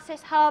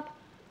analysis hub,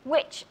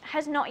 which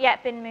has not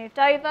yet been moved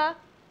over,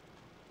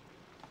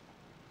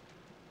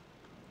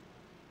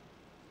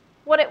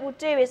 what it will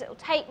do is it will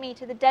take me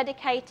to the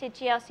dedicated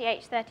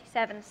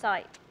GRCH37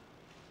 site.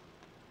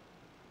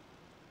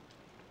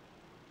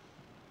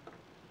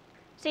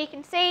 So you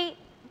can see,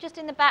 just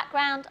in the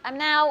background, I'm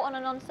now on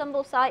an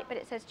Ensembl site, but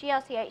it says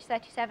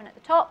GRCH37 at the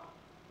top.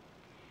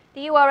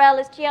 The URL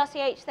is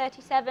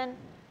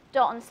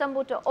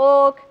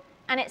grch37.ensembl.org,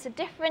 and it's a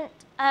different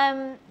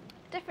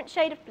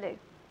shade of blue.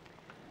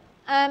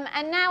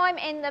 And now I'm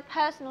in the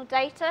personal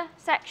data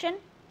section.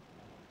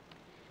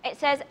 It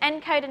says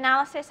ENCODE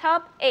Analysis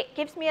Hub. It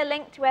gives me a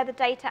link to where the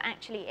data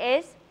actually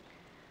is.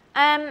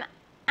 And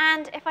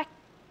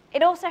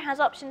it also has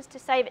options to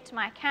save it to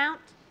my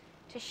account,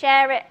 to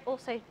share it,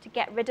 also to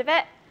get rid of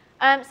it.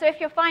 So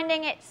if you're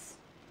finding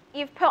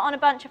you've put on a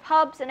bunch of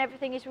hubs and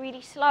everything is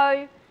really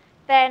slow,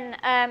 then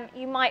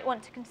you might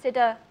want to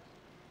consider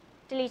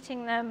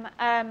deleting them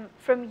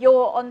from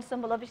your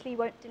Ensembl. Obviously, you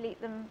won't delete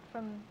them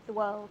from the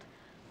world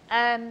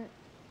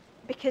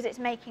because it's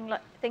making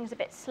things a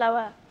bit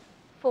slower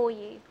for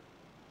you.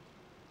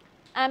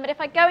 But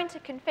if I go into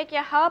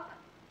Configure Hub,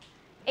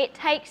 it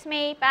takes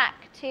me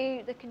back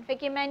to the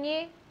Configure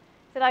menu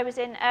that I was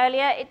in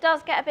earlier. It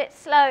does get a bit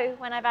slow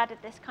when I've added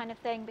this kind of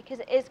thing because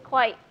it is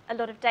quite a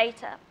lot of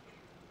data.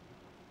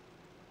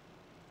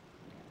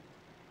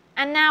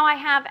 And now I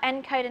have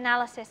ENCODE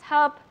Analysis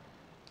Hub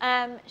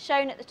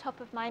shown at the top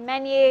of my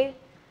menu,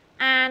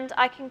 and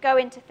I can go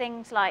into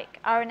things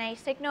like RNA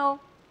signal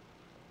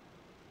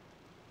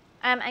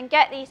and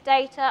get these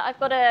data. I've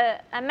got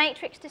a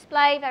matrix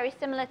display, very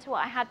similar to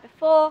what I had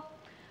before,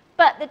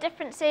 but the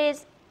difference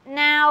is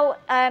now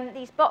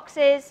these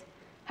boxes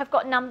have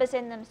got numbers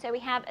in them. So we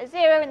have a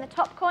 0 in the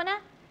top corner.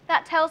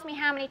 That tells me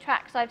how many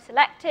tracks I've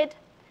selected,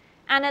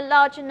 and a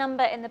larger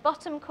number in the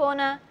bottom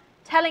corner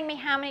telling me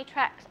how many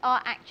tracks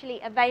are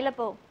actually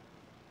available.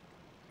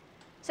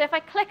 So if I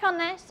click on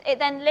this, it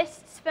then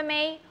lists for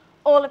me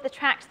all of the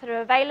tracks that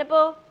are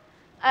available.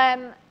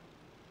 And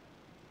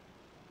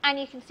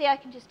you can see I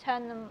can just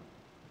turn them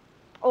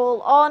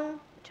all on,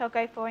 which I'll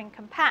go for in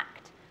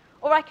compact,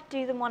 or I could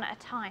do them one at a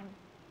time.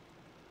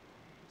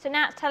 So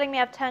now it's telling me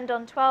I've turned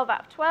on 12 out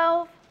of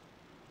 12.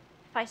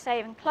 If I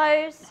save and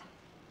close.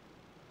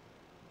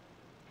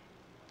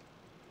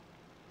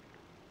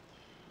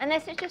 And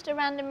this is just a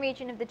random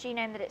region of the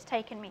genome that it's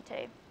taken me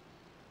to.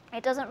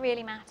 It doesn't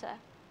really matter.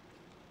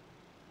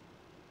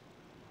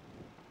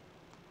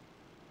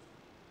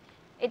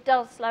 It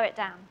does slow it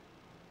down.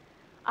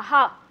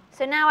 Aha.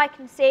 So now I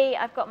can see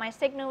I've got my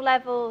signal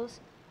levels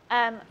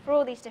for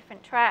all these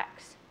different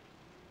tracks,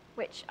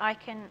 which I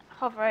can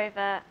hover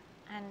over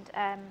and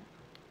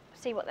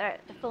see what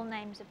the full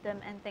names of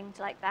them and things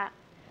like that.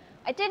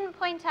 I didn't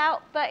point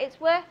out, but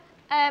it's worth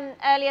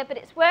earlier, but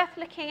it's worth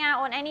looking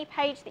out on any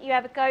page that you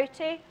ever go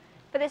to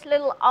for this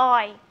little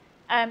eye,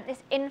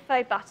 this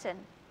info button.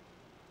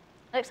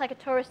 It looks like a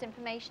tourist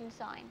information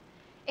sign.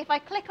 If I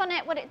click on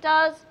it, what it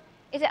does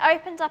is it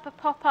opens up a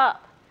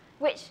pop-up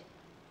which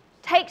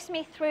takes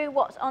me through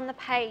what's on the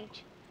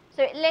page.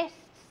 So it lists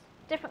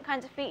different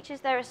kinds of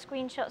features. There are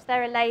screenshots,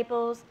 there are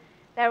labels,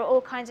 there are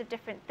all kinds of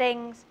different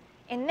things.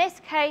 In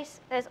this case,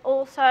 there's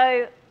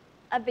also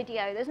a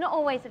video. There's not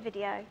always a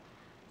video.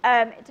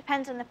 It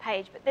depends on the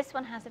page, but this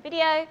one has a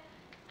video.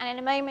 And in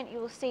a moment, you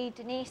will see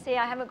Denise.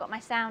 I haven't got my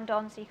sound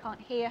on, so you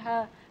can't hear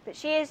her, but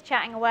she is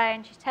chatting away,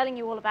 and she's telling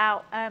you all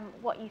about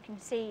what you can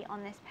see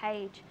on this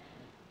page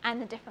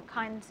and the different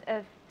kinds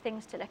of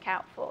things to look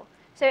out for.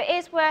 So it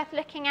is worth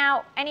looking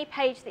out any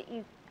page that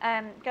you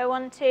go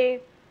onto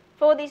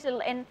for these little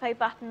info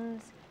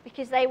buttons,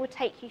 because they will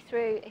take you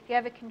through if you're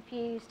ever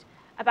confused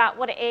about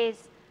what it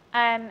is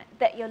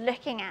that you're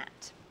looking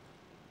at.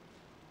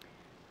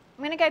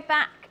 I'm going to go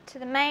back to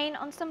the main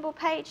Ensembl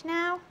page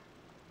now.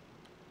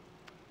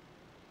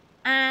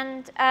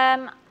 And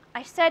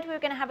I said we were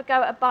going to have a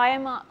go at a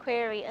Biomart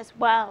query as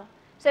well.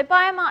 So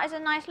Biomart is a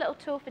nice little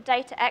tool for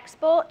data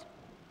export.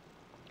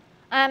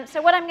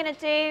 So what I'm going to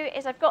do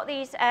is I've got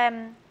these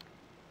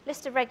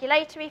list of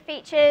regulatory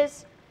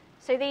features.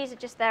 So these are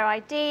just their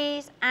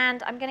IDs,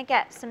 and I'm going to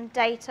get some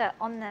data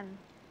on them.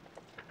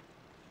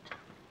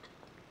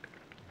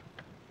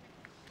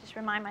 Just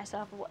remind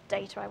myself of what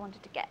data I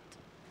wanted to get.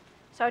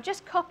 So I'll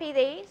just copy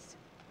these.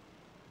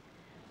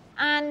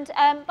 And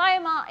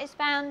Biomart is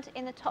found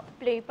in the top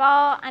blue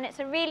bar, and it's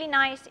a really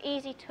nice,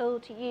 easy tool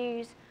to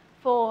use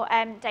for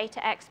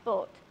data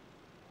export.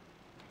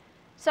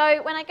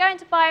 So when I go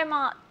into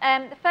Biomart,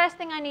 the first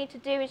thing I need to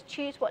do is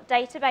choose what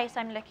database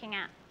I'm looking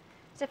at.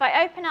 So if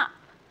I open up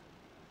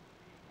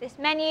this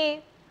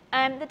menu,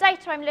 the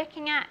data I'm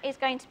looking at is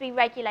going to be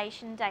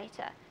regulation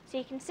data. So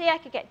you can see I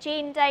could get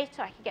gene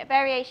data, I could get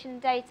variation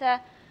data.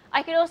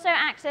 I could also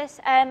access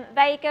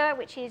Vega,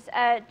 which is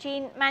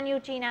manual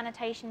gene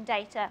annotation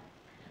data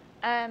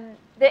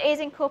that is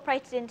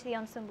incorporated into the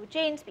Ensembl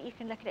genes, but you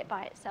can look at it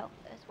by itself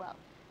as well.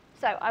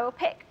 So I will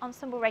pick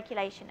Ensembl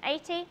Regulation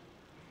 80.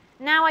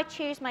 Now I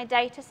choose my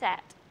data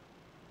set.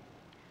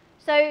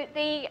 So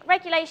the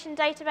regulation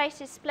database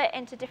is split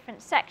into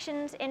different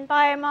sections in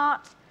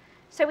Biomart.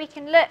 So we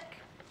can look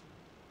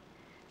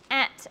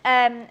at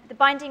the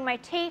binding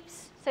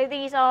motifs. So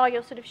these are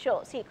your sort of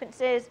short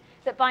sequences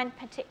that bind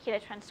particular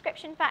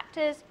transcription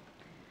factors.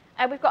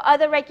 We've got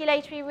other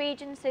regulatory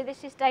regions. So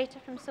this is data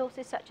from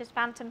sources such as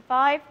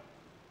Phantom5.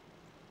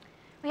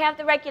 We have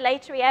the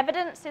regulatory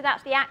evidence. So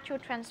that's the actual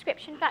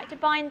transcription factor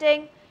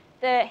binding,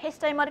 the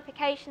histone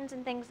modifications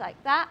and things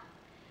like that.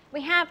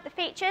 We have the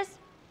features,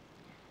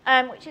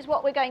 which is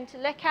what we're going to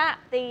look at,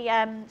 the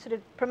sort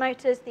of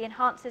promoters, the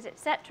enhancers,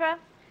 etc.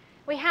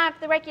 We have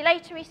the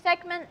regulatory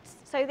segments.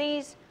 So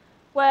these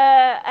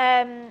were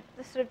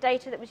the sort of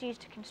data that was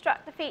used to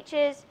construct the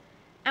features.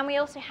 And we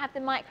also have the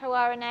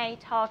microRNA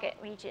target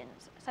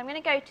regions. So I'm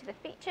going to go to the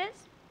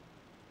features.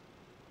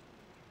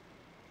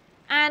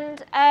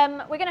 And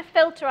we're going to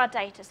filter our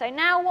data. So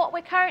now what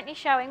we're currently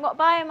showing, what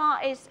Biomart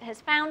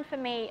has found for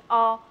me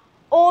are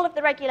all of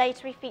the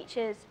regulatory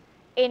features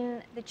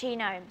in the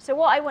genome. So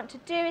what I want to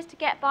do is to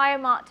get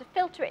Biomart to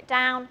filter it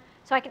down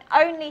so I can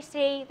only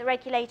see the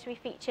regulatory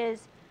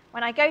features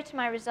when I go to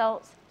my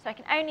results, so I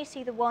can only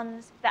see the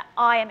ones that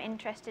I am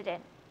interested in.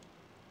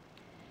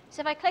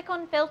 So if I click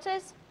on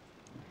filters,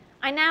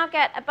 I now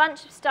get a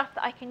bunch of stuff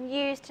that I can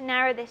use to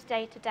narrow this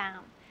data down.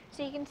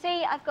 So you can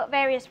see I've got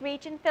various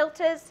region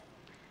filters.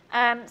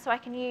 So I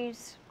can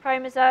use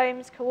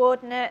chromosomes,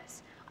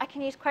 coordinates. I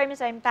can use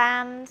chromosome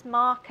bands,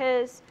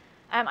 markers.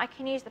 I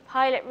can use the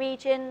pilot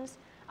regions.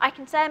 I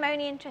can say I'm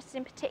only interested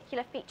in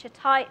particular feature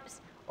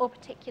types or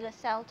particular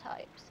cell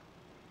types.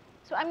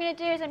 So what I'm going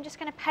to do is I'm just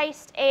going to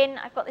paste in,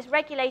 I've got this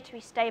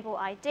regulatory stable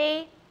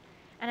ID,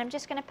 and I'm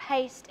just going to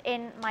paste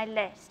in my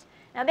list.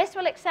 Now this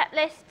will accept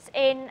lists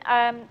in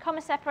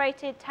comma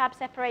separated, tab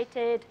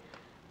separated,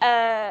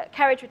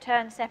 carriage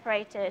return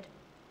separated.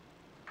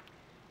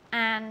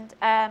 And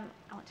I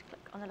want to click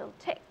on the little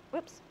tick,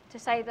 whoops, to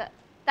say that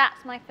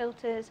that's my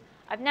filters.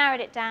 I've narrowed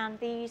it down.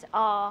 These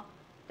are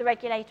the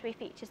regulatory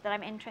features that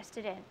I'm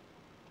interested in.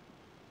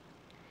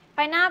 If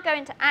I now go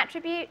into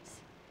attributes,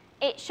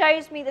 it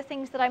shows me the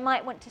things that I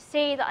might want to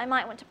see, that I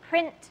might want to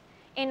print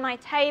in my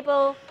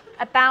table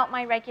about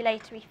my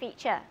regulatory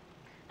feature.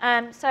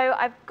 So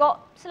I've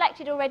got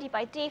selected already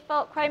by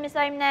default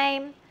chromosome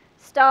name,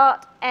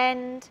 start,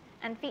 end,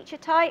 and feature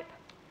type.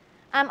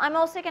 I'm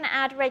also going to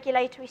add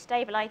regulatory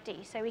stable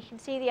ID, so we can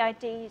see the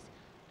IDs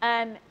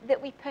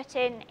that we put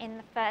in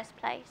the first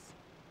place.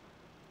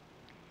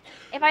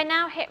 If I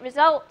now hit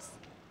results,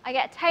 I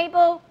get a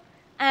table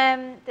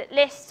that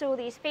lists all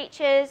these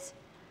features.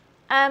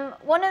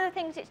 One of the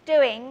things it's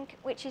doing,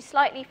 which is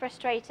slightly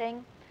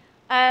frustrating,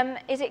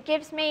 is it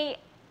gives me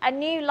a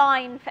new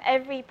line for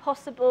every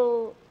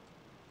possible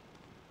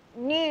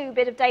new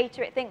bit of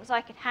data it thinks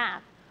I could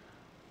have.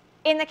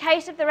 In the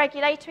case of the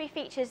regulatory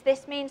features,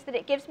 this means that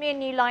it gives me a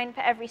new line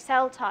for every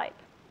cell type.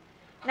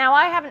 Now,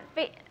 I haven't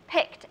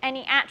picked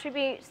any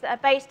attributes that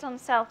are based on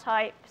cell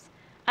types.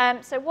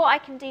 So what I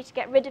can do to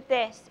get rid of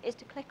this is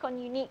to click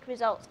on unique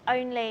results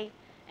only.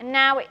 And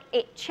now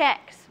it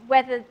checks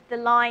whether the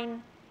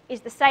line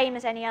is the same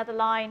as any other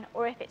line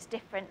or if it's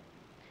different.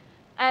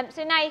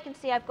 So now you can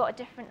see I've got a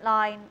different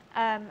line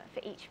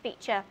for each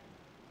feature.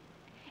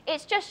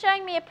 It's just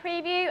showing me a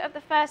preview of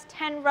the first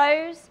 10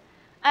 rows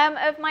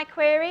of my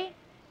query.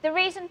 The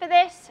reason for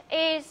this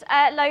is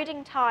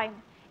loading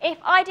time. If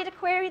I did a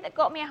query that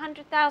got me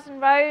 100,000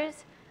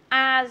 rows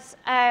as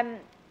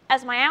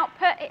my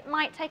output, it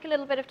might take a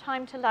little bit of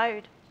time to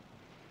load.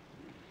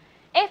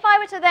 If I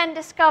were to then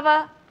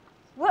discover,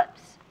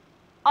 whoops,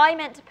 I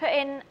meant to put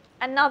in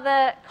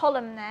another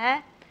column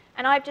there,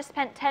 and I've just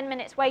spent 10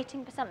 minutes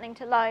waiting for something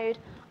to load,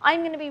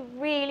 I'm going to be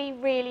really,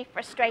 really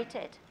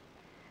frustrated.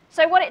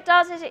 So what it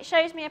does is it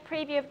shows me a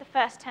preview of the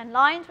first 10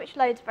 lines, which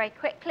loads very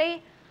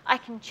quickly. I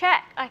can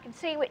check, I can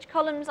see which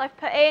columns I've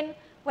put in,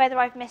 whether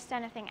I've missed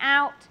anything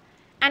out.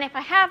 And if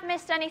I have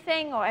missed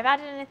anything or I've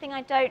added anything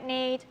I don't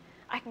need,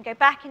 I can go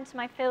back into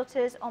my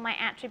filters or my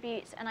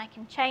attributes and I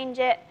can change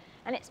it,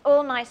 and it's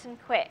all nice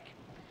and quick.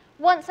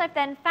 Once I've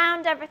then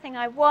found everything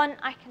I want,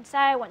 I can say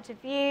I want to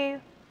view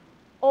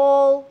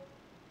all,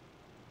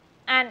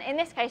 and in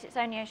this case it's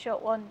only a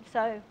short one,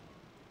 so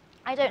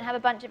I don't have a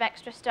bunch of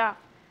extra stuff,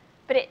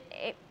 but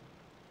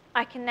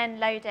I can then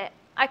load it.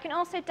 I can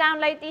also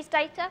download these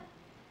data,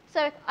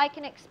 so I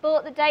can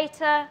export the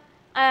data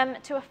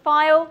to a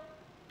file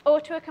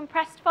or to a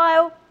compressed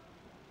file.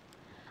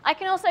 I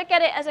can also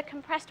get it as a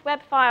compressed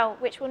web file,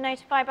 which will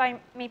notify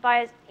me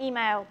by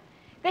email.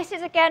 This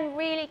is, again,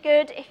 really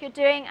good if you're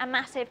doing a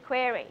massive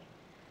query.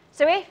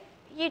 So if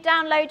you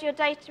download your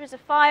data as a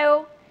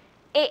file,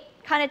 it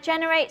kind of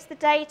generates the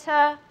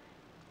data,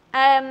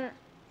 and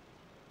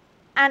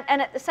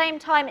at the same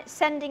time, it's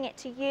sending it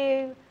to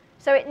you.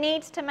 So it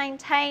needs to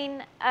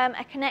maintain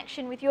a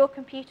connection with your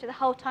computer the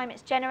whole time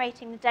it's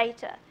generating the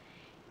data.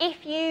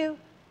 If you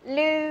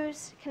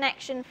lose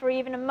connection for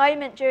even a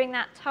moment during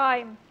that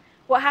time,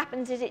 what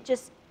happens is it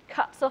just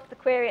cuts off the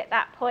query at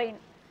that point,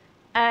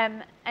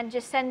 and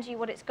just sends you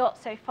what it's got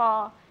so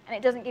far, and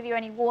it doesn't give you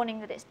any warning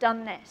that it's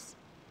done this.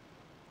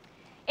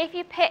 If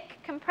you pick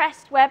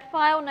compressed web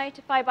file,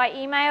 notify by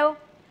email,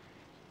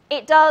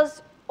 it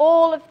does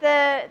all of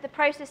the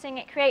processing.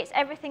 It creates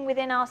everything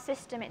within our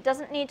system. It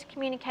doesn't need to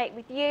communicate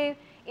with you.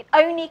 It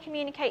only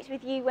communicates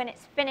with you when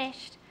it's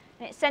finished,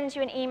 and it sends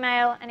you an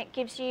email, and it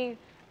gives you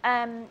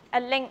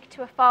a link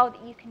to a file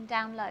that you can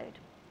download.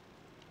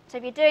 So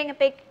if you're doing a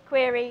big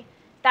query,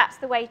 that's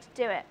the way to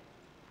do it.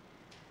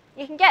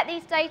 You can get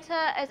these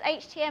data as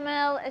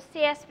HTML, as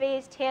CSV,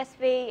 as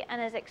TSV,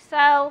 and as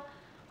Excel.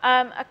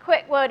 A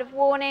quick word of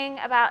warning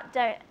about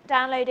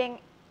downloading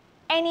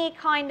any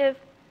kind of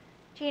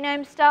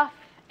genome stuff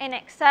in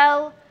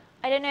Excel.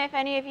 I don't know if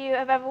any of you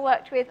have ever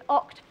worked with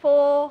Oct4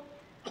 or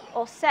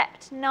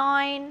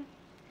Sept9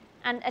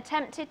 and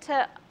attempted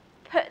to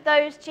put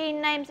those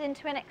gene names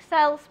into an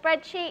Excel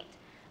spreadsheet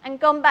and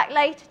gone back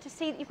later to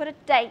see that you've got a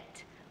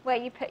date where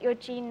you put your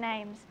gene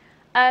names.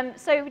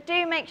 So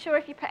do make sure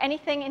if you put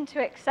anything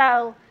into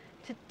Excel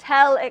to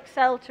tell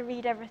Excel to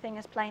read everything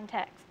as plain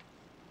text.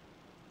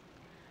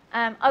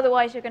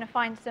 Otherwise, you're going to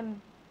find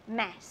some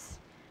mess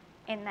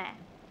in there.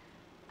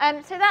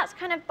 So that's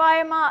kind of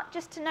Biomark.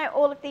 Just to note,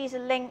 all of these are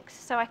links,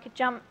 so I could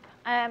jump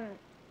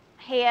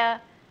here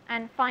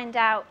and find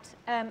out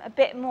a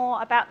bit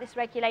more about this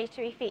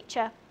regulatory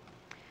feature.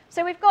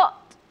 So we've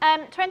got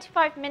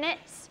 25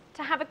 minutes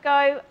to have a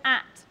go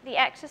at the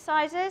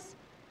exercises.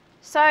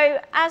 So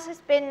as has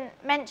been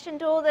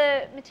mentioned, all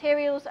the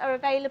materials are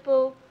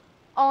available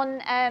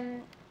on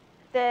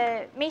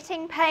the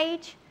meeting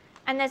page,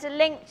 and there's a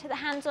link to the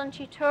hands-on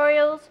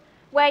tutorials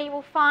where you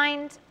will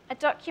find a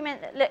document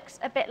that looks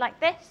a bit like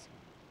this.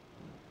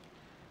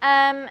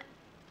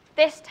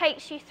 This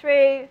takes you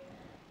through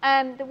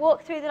the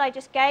walkthrough that I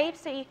just gave,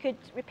 so you could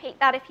repeat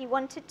that if you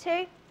wanted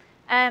to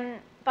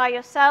by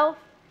yourself.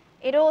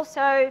 It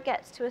also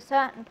gets to a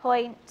certain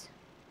point,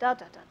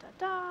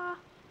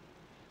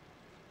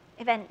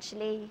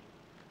 eventually,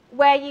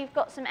 where you've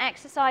got some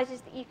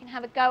exercises that you can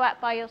have a go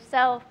at by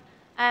yourself,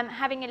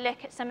 having a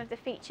look at some of the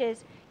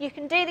features. You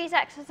can do these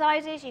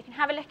exercises, you can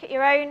have a look at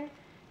your own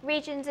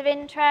regions of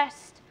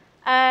interest,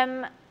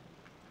 so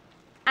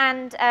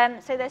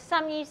there's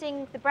some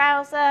using the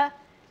browser,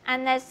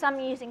 and there's some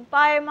using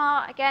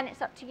Biomark. Again,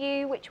 it's up to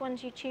you which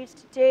ones you choose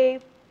to do.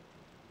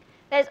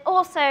 There's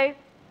also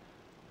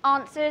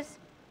answers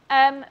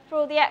for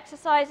all the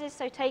exercises,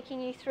 so taking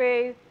you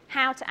through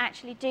how to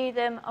actually do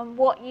them and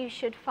what you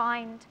should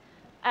find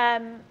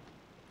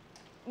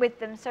with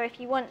them. So if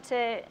you want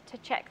to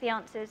check the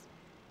answers,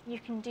 you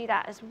can do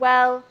that as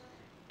well.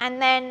 And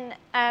then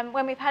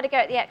when we've had a go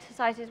at the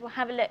exercises, we'll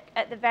have a look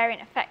at the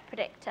variant effect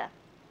predictor.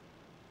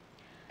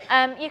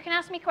 You can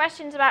ask me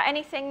questions about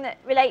anything that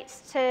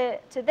relates to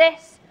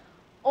this,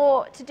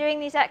 or to doing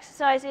these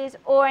exercises,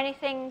 or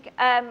anything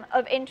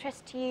of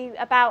interest to you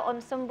about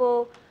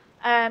Ensembl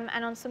and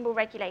Ensembl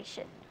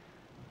regulation.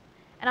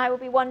 And I will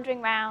be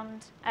wandering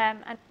around,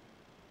 and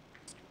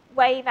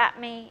wave at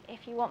me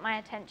if you want my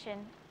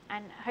attention,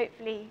 and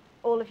hopefully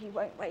all of you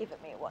won't wave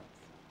at me at once.